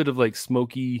get a little bit of like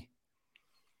smoky.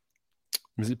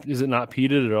 Is it not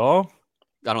peated at all?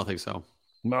 I don't think so.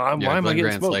 Why am I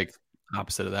getting smoked? Like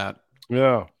opposite of that?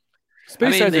 Yeah.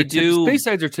 Space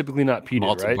sides are typically not peated,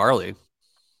 malted right? Barley.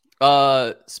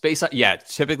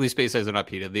 Typically space sides are not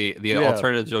peated. The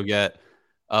alternatives you'll get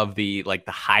of the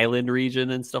Highland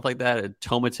region and stuff like that. At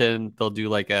Tomatin, they'll do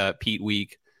like a peat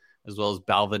week, as well as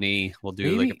Balvenie will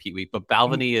do like a peat week. But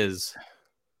Balvenie is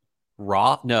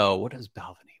raw. No, what is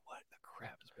Balvenie? What the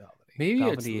crap is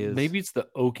Balvenie? Maybe it's the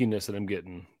oakiness that I'm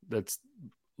getting that's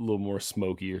a little more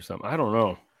smoky or something. I don't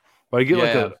know. But I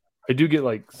get I do get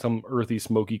like some earthy,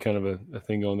 smoky kind of a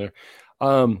thing going there.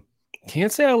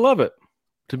 Can't say I love it.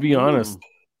 To be honest,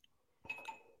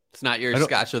 it's not your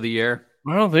Scotch of the year.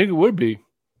 I don't think it would be.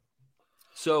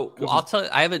 So I'll tell you,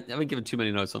 I haven't given too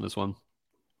many notes on this one.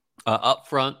 Up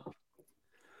front,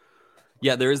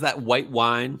 there is that white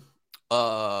wine,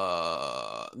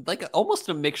 like almost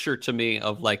a mixture to me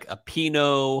of like a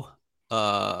Pinot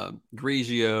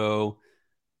Grigio,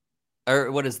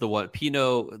 or what is the one?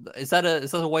 Pinot is that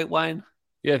a white wine?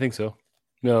 Yeah, I think so.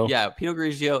 No, yeah, Pinot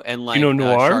Grigio and like Pinot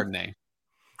Noir? Chardonnay.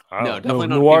 No, definitely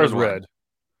not. Noir is red.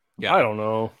 Yeah, I don't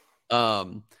know.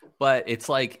 But it's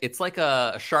like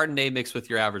a Chardonnay mixed with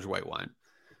your average white wine.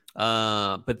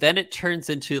 But then it turns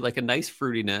into like a nice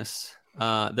fruitiness.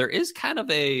 There's kind of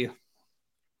a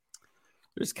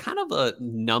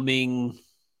numbing.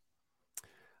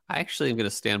 I actually am going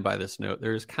to stand by this note.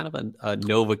 There's kind of a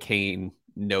Novocaine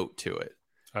note to it.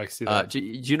 I see that. Do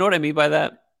you know what I mean by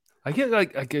that? I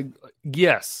get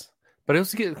yes, but I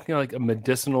also get like a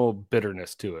medicinal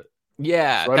bitterness to it.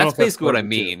 Yeah, So I don't know that's if that's basically what part I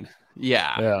of it too. mean.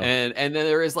 Yeah. Yeah. And then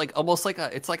there is like almost like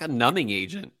it's like a numbing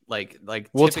agent. Like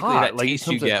Well, it's typically hot. that Like it taste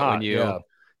you comes in get when hot. you Yeah.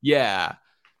 yeah.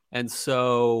 And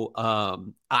so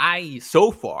I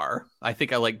so far I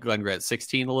think I like Glen Grant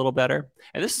 16 a little better.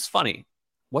 And this is funny.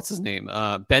 What's his name?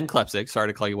 Ben Klepsik. Sorry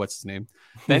to call you what's his name.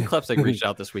 Ben Klepsik reached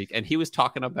out this week and he was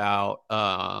talking about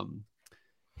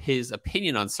his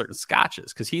opinion on certain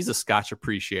scotches because he's a Scotch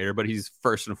appreciator, but he's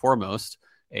first and foremost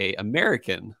a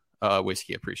American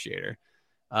whiskey appreciator.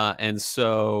 And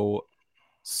so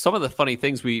some of the funny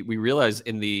things we realize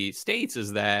in the States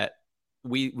is that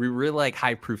we really like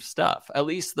high proof stuff. At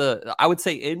least I would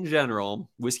say in general,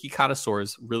 whiskey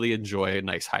connoisseurs really enjoy a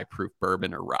nice high proof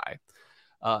bourbon or rye.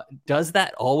 Does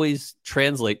that always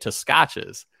translate to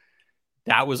scotches?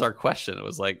 That was our question. It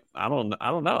was like, I don't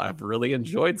know. I've really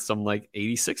enjoyed some like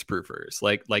 86 proofers,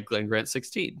 like Glen Grant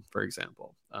 16, for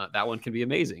example. That one can be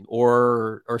amazing,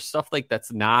 or stuff like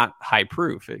that's not high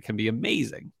proof. It can be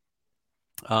amazing.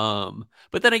 But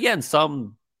then again,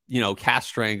 some cask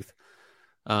strength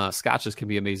scotches can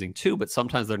be amazing too, but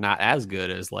sometimes they're not as good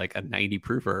as like a 90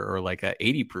 proofer or like a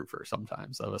 80 proofer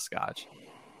sometimes of a scotch.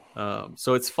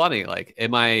 So it's funny, like,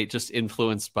 am I just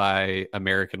influenced by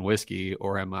American whiskey,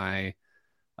 or am I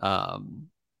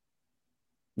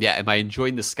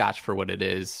enjoying the scotch for what it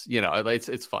is?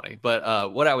 It's funny.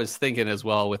 But what I was thinking as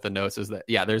well with the notes is that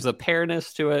there's a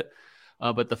pearness to it,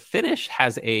 but the finish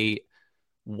has a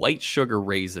white sugar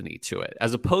raisiny to it,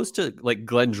 as opposed to like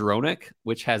Glendronach,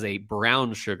 which has a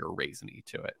brown sugar raisiny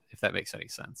to it, if that makes any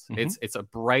sense. Mm-hmm. It's a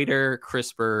brighter,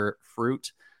 crisper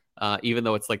fruit, even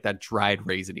though it's like that dried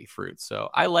raisiny fruit. So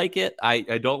I like it. I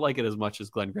don't like it as much as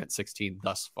Glen Grant 16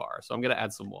 thus far. So I'm going to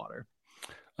add some water.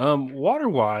 Water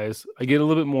wise, I get a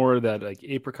little bit more of that like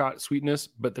apricot sweetness,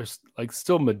 but there's like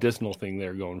still medicinal thing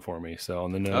there going for me. So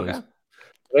on the nose, okay.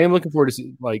 I am looking forward to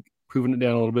see, like proving it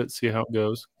down a little bit, see how it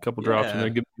goes. A couple drops in there,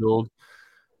 get the old,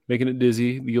 making it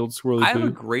dizzy, the old swirly. I have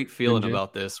a great feeling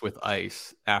about this with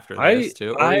ice after this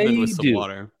too, or even with some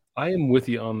water. I am with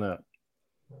you on that.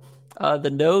 The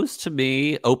nose to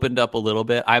me opened up a little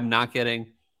bit. I'm not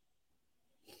getting.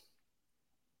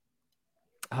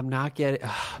 Oh,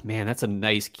 man, that's a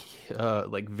nice,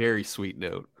 like very sweet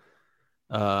note.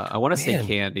 I want to say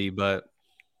candy, but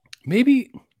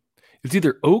maybe it's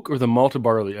either oak or the malted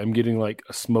barley. I'm getting like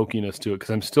a smokiness to it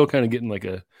because I'm still kind of getting like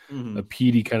a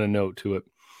peaty kind of note to it.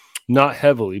 Not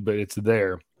heavily, but it's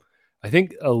there. I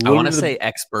think a little. I want to say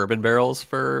ex bourbon barrels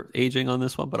for aging on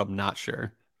this one, but I'm not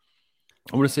sure.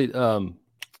 I'm going to say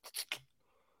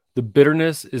the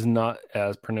bitterness is not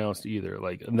as pronounced either.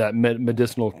 Like that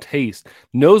medicinal taste.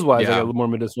 Nose-wise, I got a little more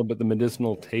medicinal, but the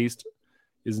medicinal taste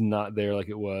is not there like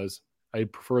it was. I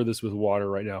prefer this with water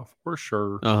right now, for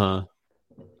sure. Uh-huh.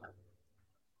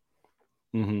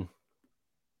 Mm-hmm.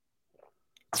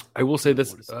 I will say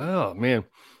this. Oh, man.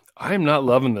 I am not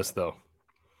loving this, though.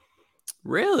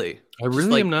 Really? I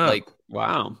really am not. Like,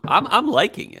 wow. I'm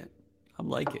liking it. I'm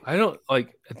liking it. I don't,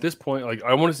 like, at this point, like,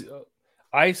 I want to see...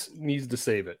 Ice needs to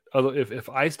save it. If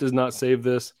ice does not save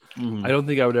this, I don't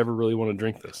think I would ever really want to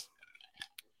drink this.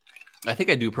 I think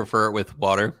I do prefer it with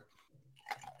water.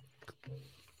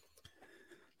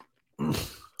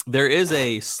 There is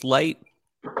a slight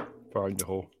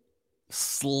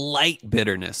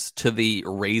bitterness to the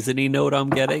raisiny note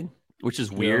I'm getting, which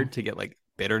is weird to get like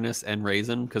bitterness and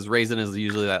raisin, because raisin is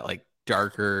usually that like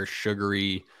darker,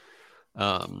 sugary,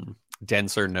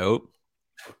 denser note.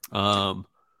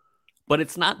 But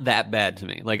it's not that bad to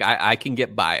me. Like I can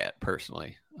get by it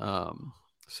personally.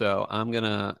 So I'm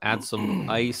gonna add some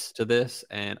ice to this,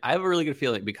 and I have a really good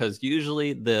feeling because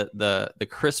usually the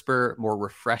crisper, more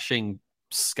refreshing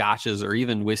scotches or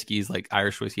even whiskeys like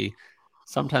Irish whiskey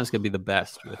sometimes can be the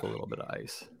best with a little bit of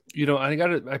ice.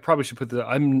 I probably should put that.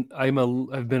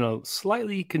 I've been a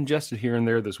slightly congested here and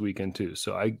there this weekend too,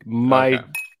 so my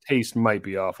taste might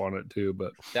be off on it too.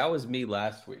 But that was me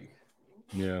last week.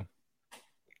 Yeah.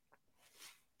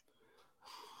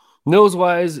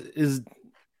 Nose-wise is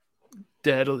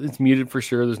dead. It's muted for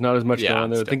sure. There's not as much going on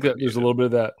there. I think that there's a little bit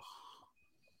of that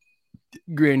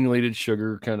granulated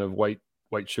sugar, kind of white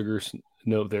sugar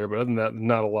note there. But other than that,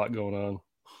 not a lot going on.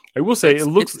 I will say it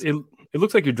looks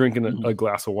like you're drinking a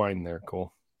glass of wine there,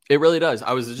 Cole. It really does.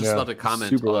 I was just about to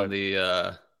comment on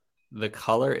the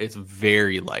color. It's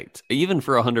very light, even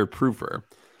for 100 proofer.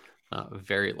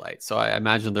 Very light. So I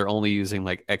imagine they're only using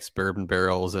like ex-bourbon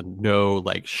barrels and no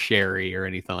like sherry or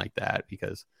anything like that,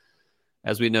 because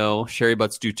as we know, sherry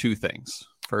butts do two things.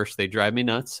 First, they drive me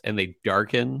nuts and they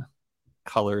darken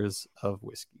colors of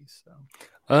whiskey.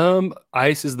 So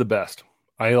ice is the best.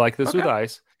 I like this with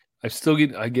ice.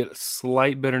 I get a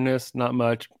slight bitterness, not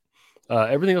much.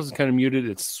 Everything else is kind of muted.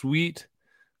 It's sweet.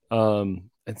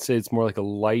 I'd say it's more like a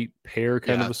light pear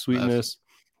kind of a sweetness.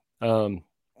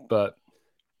 But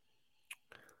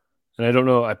and I don't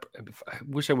know. I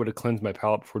wish I would have cleansed my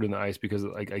palate before doing the ice because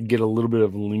like I get a little bit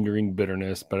of lingering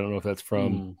bitterness, but I don't know if that's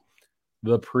from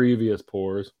the previous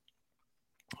pours.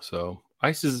 So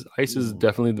ice is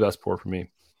definitely the best pour for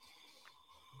me.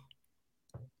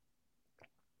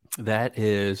 That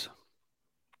is,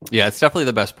 yeah, it's definitely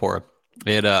the best pour.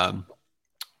 It, I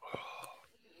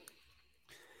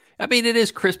mean, it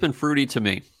is crisp and fruity to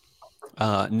me.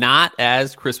 Not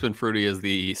as crisp and fruity as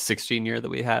the 16 year that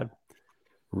we had.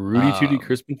 Rudy Tooty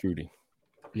crisp and fruity.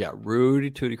 Yeah,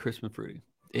 Rudy Tooty crisp and fruity.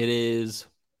 It is.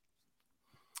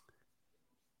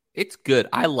 It's good.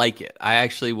 I like it. I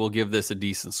actually will give this a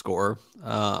decent score.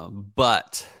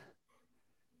 But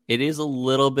it is a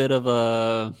little bit of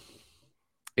a.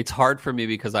 It's hard for me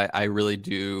because I really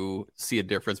do see a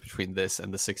difference between this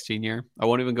and the 16 year. I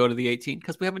won't even go to the 18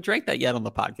 because we haven't drank that yet on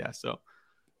the podcast. So,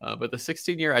 but the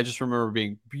 16 year, I just remember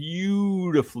being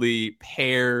beautifully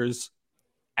pears,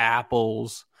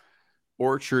 apples,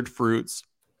 orchard fruits.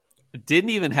 Didn't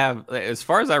even have, as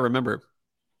far as I remember,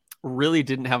 really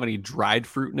didn't have any dried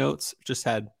fruit notes. Just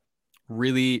had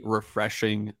really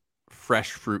refreshing,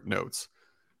 fresh fruit notes.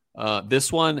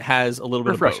 This one has a little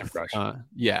bit of both. Fresh.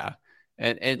 Yeah.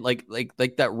 And like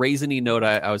that raisiny note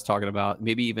I was talking about,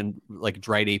 maybe even like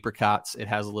dried apricots, it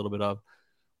has a little bit of,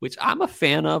 which I'm a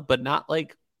fan of, but not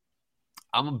like,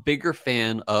 I'm a bigger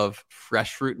fan of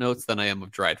fresh fruit notes than I am of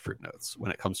dried fruit notes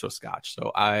when it comes to a scotch.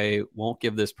 So I won't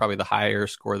give this probably the higher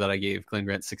score that I gave Glen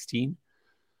Grant 16.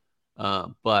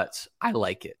 But I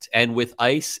like it. And with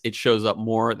ice, it shows up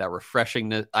more, that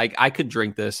refreshingness. I could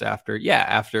drink this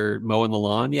after mowing the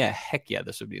lawn. Yeah, heck yeah,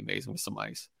 this would be amazing with some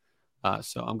ice.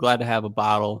 So I'm glad to have a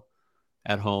bottle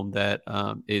at home that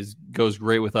goes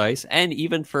great with ice, and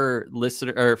even for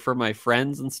listener or for my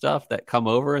friends and stuff that come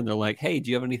over and they're like, "Hey, do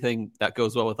you have anything that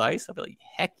goes well with ice?" I'll be like,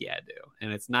 "Heck yeah, I do,"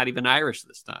 and it's not even Irish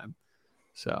this time.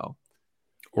 So,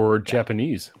 or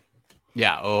Japanese.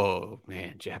 Yeah. Oh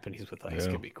man, Japanese with ice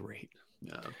could be great.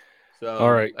 Yeah. So,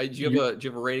 all right. Do you have a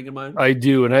rating in mind? I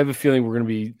do, and I have a feeling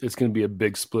it's going to be a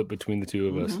big split between the two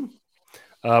of us.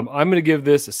 I'm going to give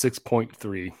this a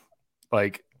 6.3.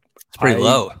 Like, it's pretty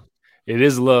low. It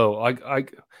is low.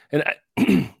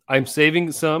 I'm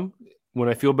saving some. When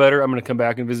I feel better, I'm going to come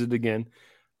back and visit again.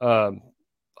 I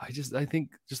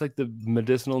think just like the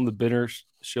medicinal and the bitter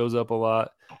shows up a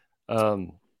lot. I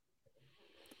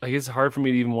guess it's hard for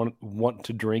me to even want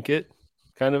to drink it,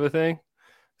 kind of a thing.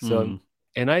 So,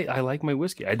 and I like my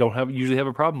whiskey. I don't usually have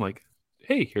a problem. Like,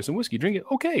 hey, here's some whiskey, drink it.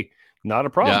 Okay, not a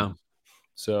problem. Yeah.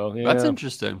 So that's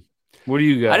interesting. What do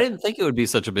you got? I didn't think it would be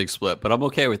such a big split, but I'm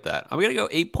okay with that. I'm gonna go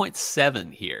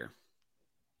 8.7 here.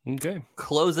 Okay,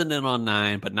 closing in on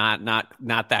 9, but not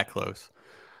that close.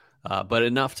 But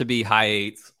enough to be high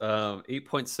 8s.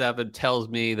 8.7 tells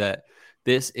me that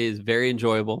this is very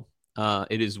enjoyable.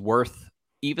 It is worth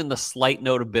even the slight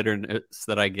note of bitterness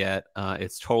that I get.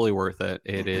 It's totally worth it.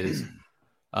 It is.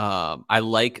 I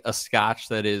like a scotch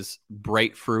that is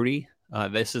bright fruity.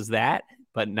 This is that,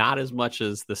 but not as much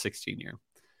as the 16 year.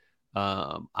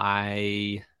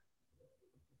 I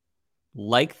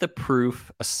like the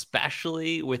proof,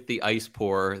 especially with the ice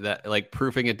pour, that like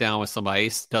proofing it down with some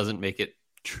ice doesn't make it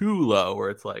too low where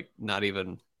it's like not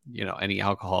even, any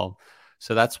alcohol.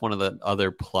 So that's one of the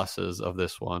other pluses of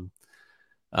this one.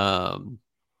 And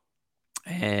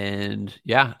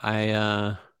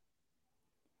yeah,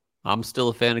 I'm still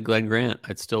a fan of Glen Grant.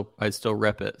 I'd still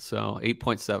rep it. So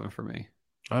 8.7 for me.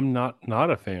 I'm not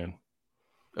a fan.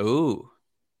 Ooh.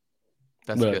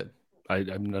 That's good.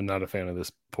 I'm not a fan of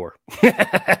this pour.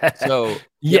 So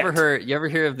you ever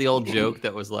hear of the old joke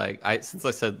that was like, since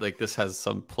I said like this has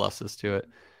some pluses to it.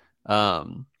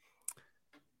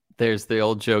 There's the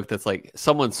old joke that's like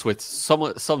some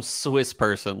Swiss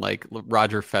person like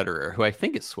Roger Federer, who I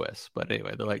think is Swiss, but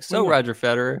anyway, they're like, so Roger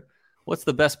Federer, what's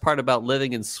the best part about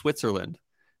living in Switzerland?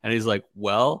 And he's like,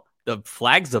 well, the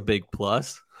flag's a big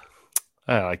plus.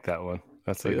 I like that one.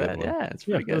 That's a good one. Yeah, it's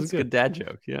pretty good. It's a good dad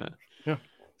joke. Yeah. Yeah.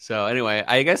 So anyway,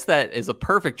 I guess that is a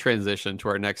perfect transition to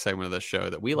our next segment of the show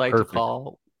that we like to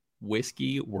call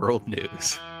Whiskey World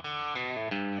News.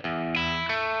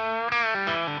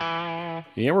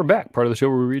 Yeah, we're back. Part of the show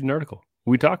where we read an article.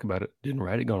 We talk about it. Didn't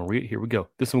write it, gonna read it. Here we go.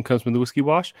 This one comes from the Whiskey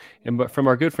Wash and from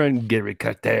our good friend Gary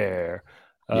Cutter.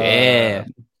 Yeah.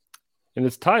 And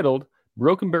it's titled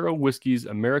Broken Barrel Whiskey's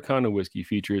Americana Whiskey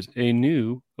features a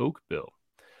new oak bill.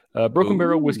 Broken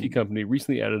Barrel Whiskey Company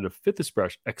recently added a fifth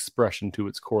expression to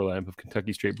its core lineup of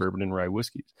Kentucky straight bourbon and rye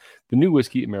whiskeys. The new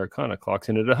whiskey, Americana, clocks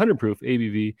in at 100 proof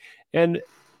ABV and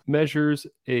measures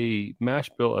a mash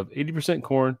bill of 80%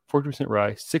 corn, 40%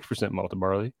 rye, 6% malted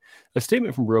barley. A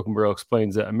statement from Broken Barrel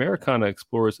explains that Americana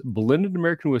explores blended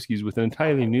American whiskeys with an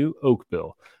entirely new oak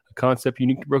bill, a concept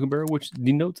unique to Broken Barrel, which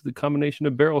denotes the combination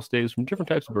of barrel staves from different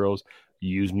types of barrels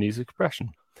used in these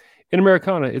expression. In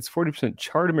Americana, it's 40%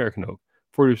 charred American oak,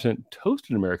 40%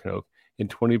 toasted American oak, and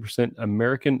 20%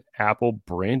 American apple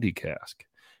brandy cask.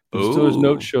 The distiller's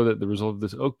notes show that the result of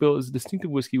this oak bill is a distinctive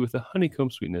whiskey with a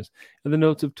honeycomb sweetness and the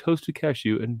notes of toasted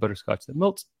cashew and butterscotch that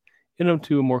melts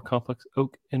into a more complex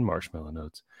oak and marshmallow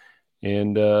notes.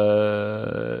 And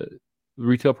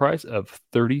retail price of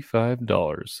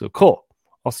 $35. So Cole,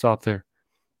 I'll stop there.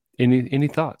 Any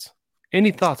thoughts?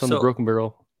 Any thoughts on the Broken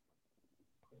Barrel?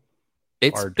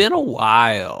 It's been a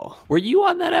while. Were you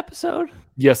on that episode?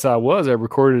 Yes, I was. I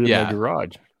recorded it in my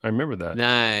garage. I remember that.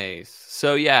 Nice.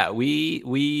 So yeah,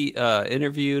 we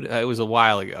interviewed. It was a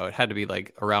while ago. It had to be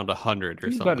like around 100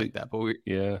 or something like that. But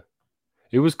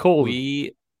it was cold. A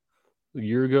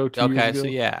year ago, 2 years ago. Okay, so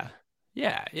yeah,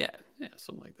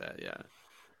 something like that. Yeah.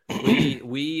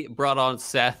 we brought on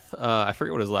Seth. I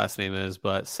forget what his last name is,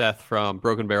 but Seth from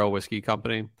Broken Barrel Whiskey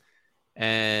Company,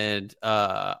 and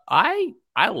I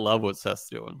love what Seth's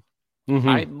doing. Mm-hmm.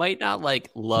 I might not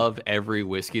love every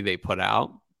whiskey they put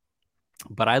out,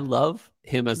 but I love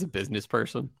him as a business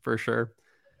person for sure.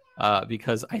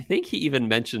 Because I think he even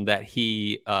mentioned that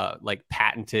he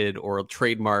patented or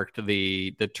trademarked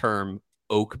the term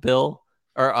oak bill,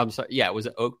 or I'm sorry, was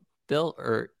it oak bill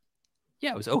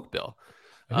it was oak bill.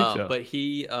 I think so. But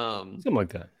he something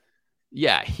like that.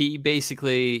 Yeah, he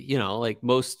basically,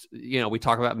 most, we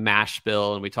talk about mash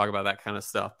bill and we talk about that kind of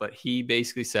stuff, but he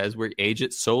basically says we age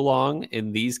it so long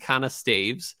in these kind of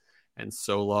staves and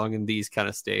so long in these kind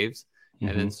of staves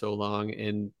and then so long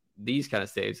in these kind of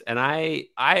staves. And I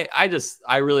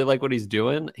really like what he's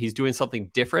doing. He's doing something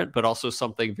different, but also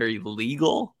something very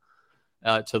legal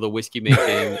to the whiskey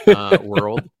making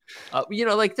world.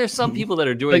 There's some people that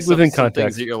are doing some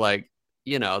things that you're like,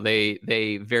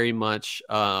 they very much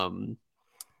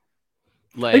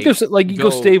there's you go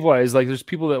stave wise, there's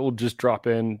people that will just drop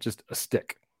in just a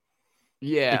stick.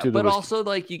 Yeah, but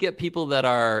also you get people that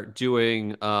are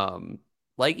doing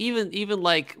even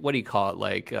what do you call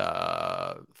it?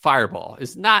 Fireball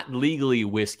is not legally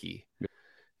whiskey.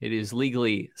 It is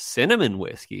legally cinnamon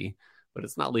whiskey, but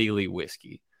it's not legally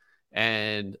whiskey.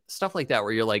 And stuff like that,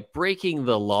 where you're breaking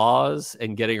the laws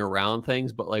and getting around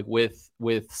things. But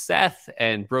with Seth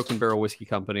and Broken Barrel Whiskey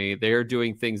Company, they're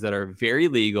doing things that are very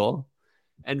legal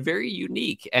and very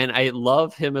unique. And I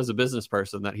love him as a business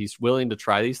person that he's willing to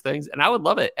try these things. And I would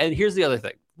love it. And here's the other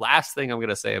thing. Last thing I'm going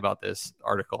to say about this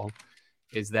article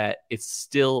is that it's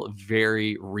still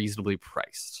very reasonably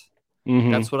priced.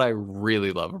 Mm-hmm. That's what I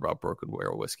really love about Broken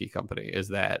Barrel Whiskey Company is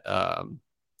that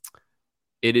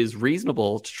it is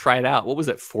reasonable to try it out. What was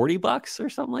it, $40 or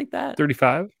something like that?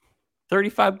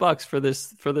 $35 for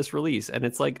this release, and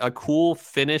it's a cool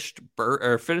finished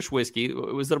whiskey.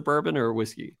 Was it a bourbon or a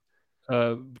whiskey?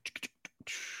 I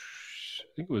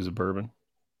think it was a bourbon.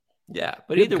 Yeah,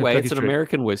 but either way, it's an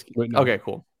American whiskey. Wait, no. Okay,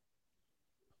 cool.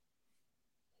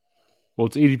 Well,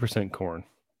 it's 80% corn.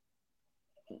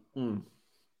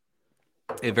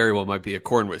 It very well might be a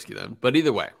corn whiskey then, but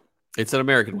either way, it's an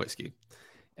American whiskey.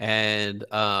 And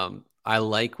I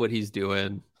like what he's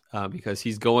doing because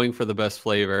he's going for the best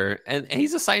flavor, and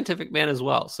he's a scientific man as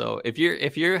well. So if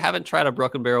you haven't tried a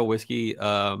Broken Barrel whiskey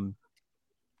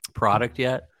product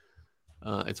yet,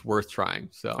 it's worth trying.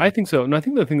 So I think so. And I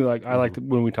think the thing that I liked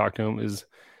when we talked to him is,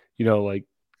 we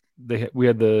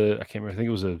had I can't remember. I think it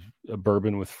was a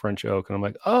bourbon with French oak, and I'm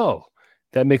like, oh,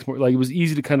 that makes more it was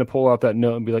easy to kind of pull out that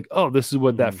note and be like, oh, this is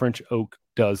what that French oak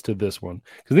does to this one.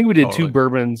 Because I think we did two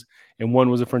bourbons, and one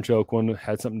was a French oak, one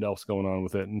had something else going on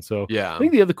with it. And so I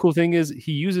think the other cool thing is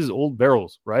he uses old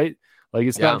barrels, right?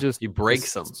 It's not just he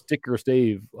breaks them stick or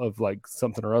stave of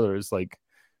something or other. It's the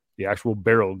actual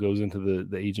barrel goes into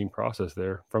the aging process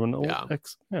there from an old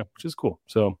which is cool.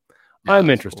 So I'm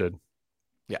interested. Cool.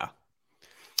 Yeah.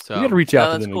 So you got to reach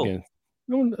out to them again.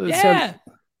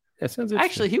 Sounds interesting.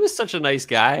 Actually, he was such a nice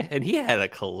guy, and he had a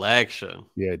collection.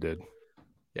 Yeah, he did.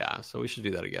 Yeah, so we should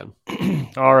do that again.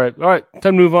 All right. Time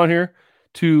to move on here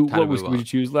to what whiskey would you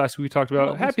choose. Last week we talked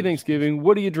about Happy Thanksgiving.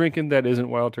 What are you drinking that isn't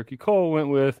Wild Turkey? Cole went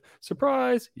with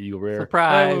Surprise, Eagle Rare.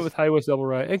 Surprise. I went with High West Double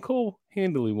Rye, and Cole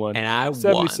handily won. And I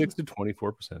 76 to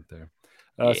 24% there.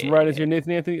 Some writers here.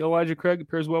 Nathan Anthony, Elijah Craig. It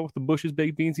pairs well with the Bush's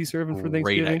baked beans he's serving for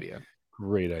Thanksgiving.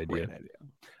 Great idea.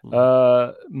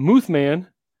 Muthman.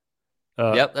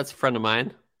 Yep, that's a friend of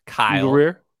mine. Kyle. Eagle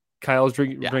Rare. Kyle's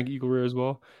drank Eagle Rare as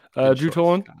well. Drew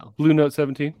Tolan, Blue Note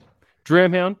 17.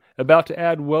 Dramhound, about to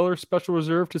add Weller Special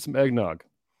Reserve to some eggnog.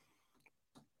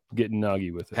 Getting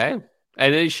noggy with it. Hey.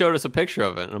 And then he showed us a picture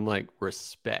of it, and I'm like,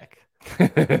 respect.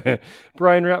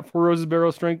 Brian Rapp, Four Roses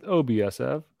Barrel Strength,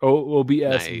 OBSV.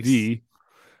 Nice.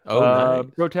 Nice.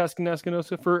 Bro Taskin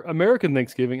Naskinosa for American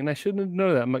Thanksgiving, and I shouldn't have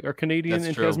known that. I'm like, our Canadian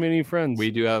and Tasmanian friends.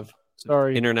 We do have it's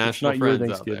international not friends your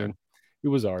Thanksgiving. out there. It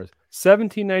was ours.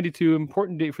 1792,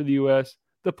 important date for the U.S.,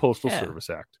 the Postal Service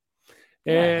Act.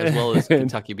 And, as well as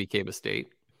Kentucky became a state.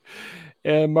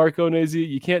 And Marco Nezi,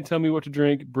 you can't tell me what to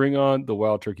drink. Bring on the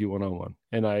Wild Turkey 101.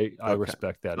 And I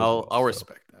respect that. I'll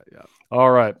respect that. Yeah. All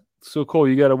right. So, Cole,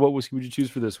 you got a what whiskey would you choose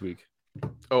for this week?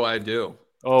 Oh, I do.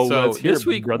 Oh, so this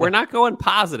week we're not going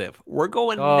positive. We're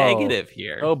going negative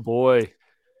here. Oh boy.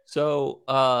 So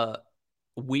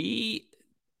we,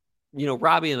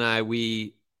 Robbie and I,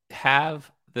 we have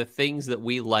the things that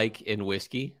we like in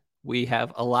whiskey. We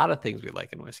have a lot of things we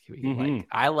like in whiskey.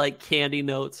 I like candy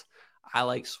notes. I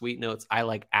like sweet notes. I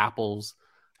like apples.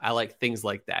 I like things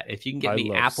like that. If you can get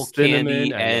me apple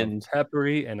candy and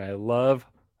peppery, and I love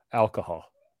alcohol.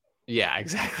 Yeah,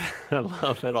 exactly. I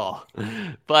love it all.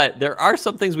 But there are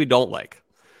some things we don't like.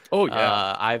 Oh,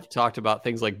 yeah. I've talked about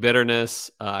things like bitterness.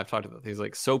 I've talked about things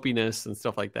like soapiness and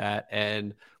stuff like that.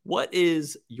 And what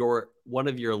is one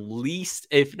of your least,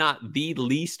 if not the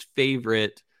least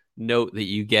favorite note that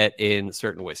you get in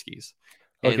certain whiskeys?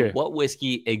 And what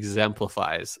whiskey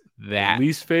exemplifies that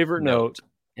least favorite note,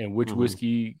 and which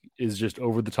whiskey is just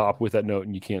over the top with that note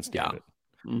and you can't stand it?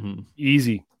 Mm-hmm.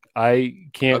 Easy. I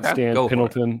can't stand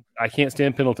Pendleton. I can't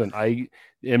stand Pendleton. I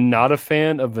am not a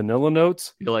fan of vanilla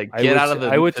notes. You're like, get out of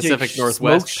the Pacific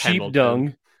Northwest. Sheep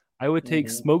dung. I would take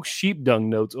smoked sheep dung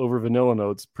notes over vanilla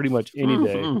notes pretty much any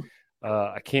day.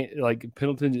 I can't, like,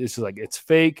 Pendleton is just like, it's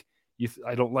fake.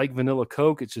 I don't like vanilla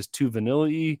Coke. It's just too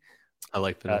vanilla-y. I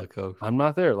like vanilla Coke. I'm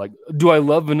not there. Like, do I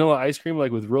love vanilla ice cream,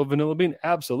 like with real vanilla bean?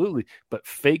 Absolutely. But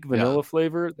fake vanilla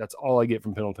flavor, that's all I get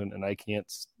from Pendleton, and I can't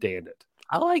stand it.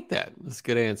 I like that. That's a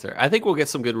good answer. I think we'll get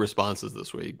some good responses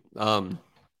this week.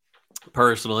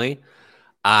 Personally,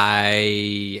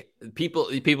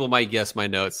 people might guess my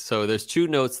notes. So there's two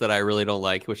notes that I really don't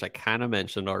like, which I kind of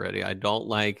mentioned already. I don't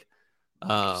like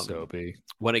soapy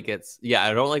when it gets. Yeah,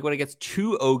 I don't like when it gets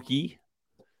too oaky.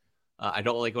 I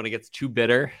don't like when it gets too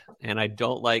bitter, and I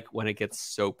don't like when it gets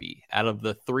soapy. Out of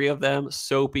the three of them,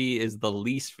 soapy is the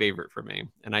least favorite for me,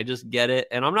 and I just get it.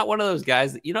 And I'm not one of those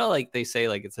guys that, like they say,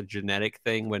 like it's a genetic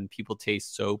thing when people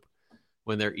taste soap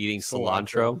when they're eating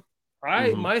cilantro.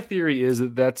 My theory is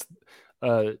that that's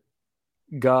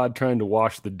God trying to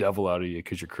wash the devil out of you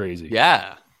because you're crazy.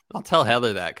 Yeah, I'll tell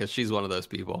Heather that because she's one of those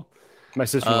people. My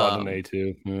sister-in-law Danae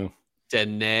too. Yeah.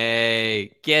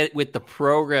 Danae, get with the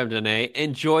program, Danae.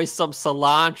 Enjoy some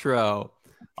cilantro.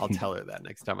 I'll tell her that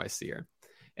next time I see her.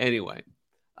 Anyway,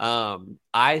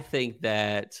 I think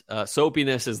that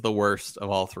soapiness is the worst of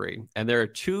all three. And there are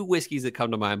two whiskeys that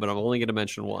come to mind, but I'm only going to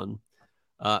mention one.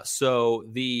 So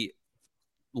the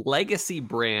Legacy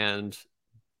brand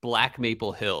Black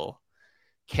Maple Hill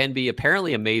can be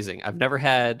apparently amazing. I've never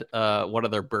had one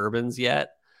of their bourbons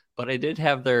yet, but I did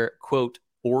have their, quote,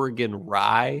 Oregon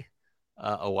Rye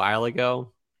a while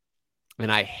ago,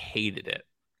 and I hated it.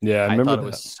 Yeah, I remember thought it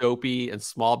was soapy and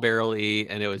small barrel-y,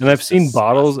 and it was. And I've seen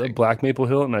bottles of Black Maple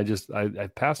Hill, and I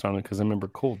passed on it because I remember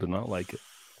Cole did not like it,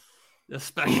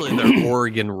 especially their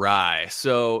Oregon Rye.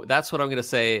 So that's what I'm going to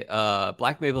say.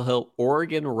 Black Maple Hill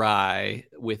Oregon Rye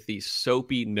with the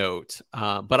soapy note.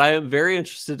 But I am very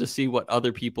interested to see what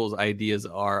other people's ideas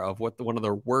are of what one of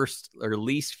their worst or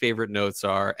least favorite notes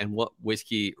are, and what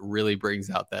whiskey really brings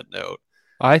out that note.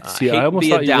 I see. I almost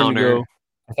thought you were going to go.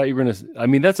 I thought you were going to. I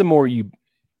mean, that's a more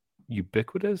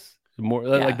ubiquitous, more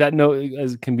like that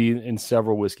note can be in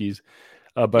several whiskeys.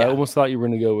 But I almost thought you were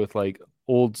going to go with like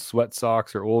old sweat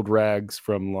socks or old rags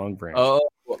from Long Branch.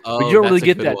 But you don't really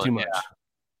get that too much. Yeah.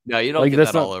 No, you don't get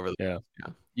that all over. Yeah.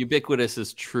 Ubiquitous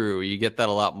is true. You get that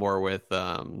a lot more with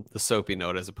the soapy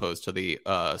note as opposed to the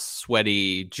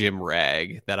sweaty gym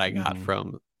rag that I got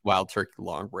from Wild Turkey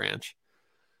Long Branch.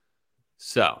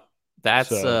 So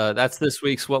that's this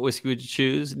week's What Whiskey Would You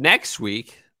Choose? Next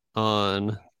week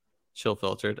on Chill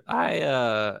Filtered,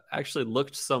 I actually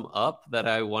looked some up that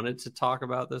I wanted to talk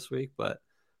about this week, but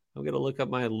I'm going to look up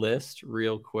my list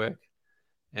real quick,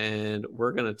 and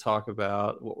we're going to talk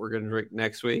about what we're going to drink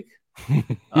next week.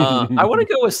 I want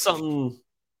to go with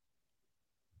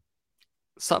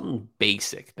something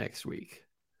basic next week.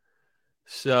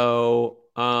 So,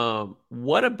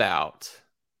 what about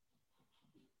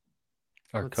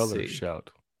our color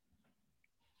shout?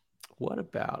 What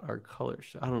about our color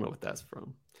shout? I don't know what that's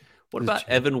from. What about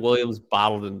Evan Williams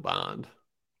Bottled in Bond?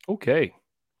 Okay.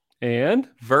 And?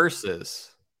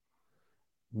 Versus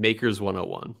Makers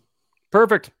 101.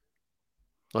 Perfect.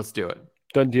 Let's do it.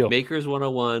 Done deal. Makers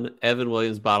 101, Evan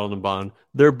Williams Bottled in Bond.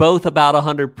 They're both about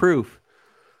 100 proof.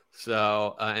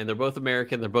 So, and they're both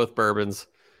American. They're both bourbons.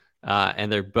 And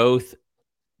they're both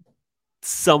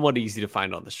somewhat easy to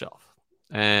find on the shelf.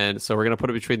 And so we're going to put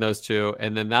it between those two.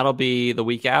 And then that'll be the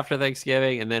week after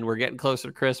Thanksgiving. And then we're getting closer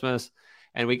to Christmas.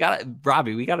 And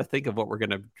Robbie, we got to think of what we're going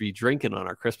to be drinking on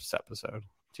our Christmas episode.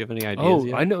 Do you have any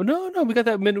ideas? I know. No. We got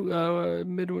that midwinter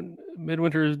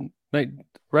night,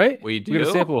 right? We do. We got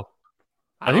a sample.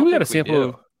 I think we got a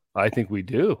sample. I think we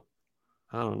do.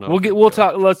 I don't know.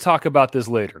 Let's talk about this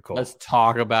later, Cole. Let's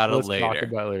talk about it later. Talk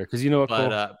about it later. Because you know what,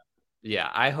 Cole?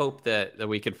 Yeah, I hope that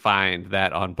we can find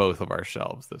that on both of our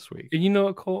shelves this week. And you know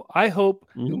what, Cole? I hope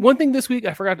one thing this week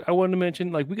I wanted to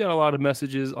mention, like we got a lot of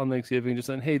messages on Thanksgiving just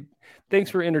saying, hey,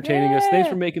 thanks for entertaining us. Thanks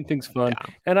for making things fun.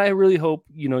 Yeah. And I really hope,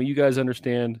 you guys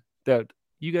understand that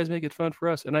you guys make it fun for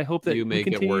us. And I hope that you make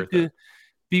it worth it.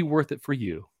 Be worth it for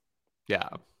you. Yeah.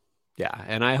 Yeah.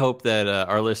 And I hope that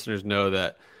our listeners know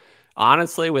that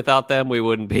honestly, without them, we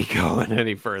wouldn't be going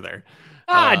any further.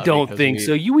 I don't think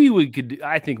so.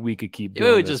 I think we could keep doing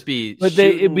it. Would just be, but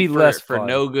it'd be less for fun.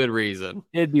 No good reason.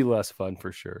 It'd be less fun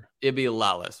for sure. It'd be a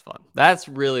lot less fun. That's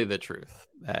really the truth.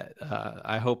 That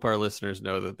I hope our listeners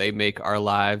know that they make our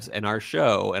lives and our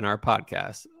show and our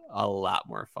podcast a lot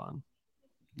more fun.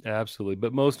 Absolutely.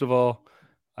 But most of all,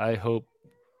 I hope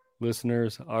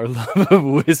listeners, our love of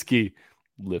whiskey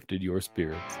lifted your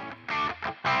spirits.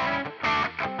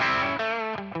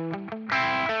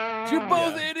 You're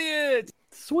both idiots.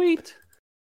 Sweet.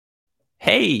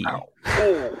 Hey.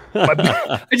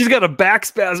 I just got a back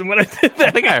spasm when I did that.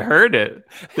 I think I heard it.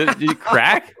 Did you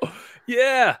crack?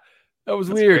 Yeah. That was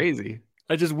weird. Crazy.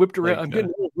 I just whipped around. I'm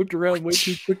getting whipped around way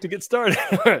too quick to get started.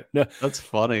 No. That's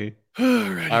funny. All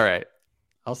right.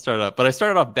 I'll start up. But I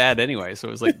started off bad anyway, so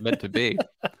it was like meant to be.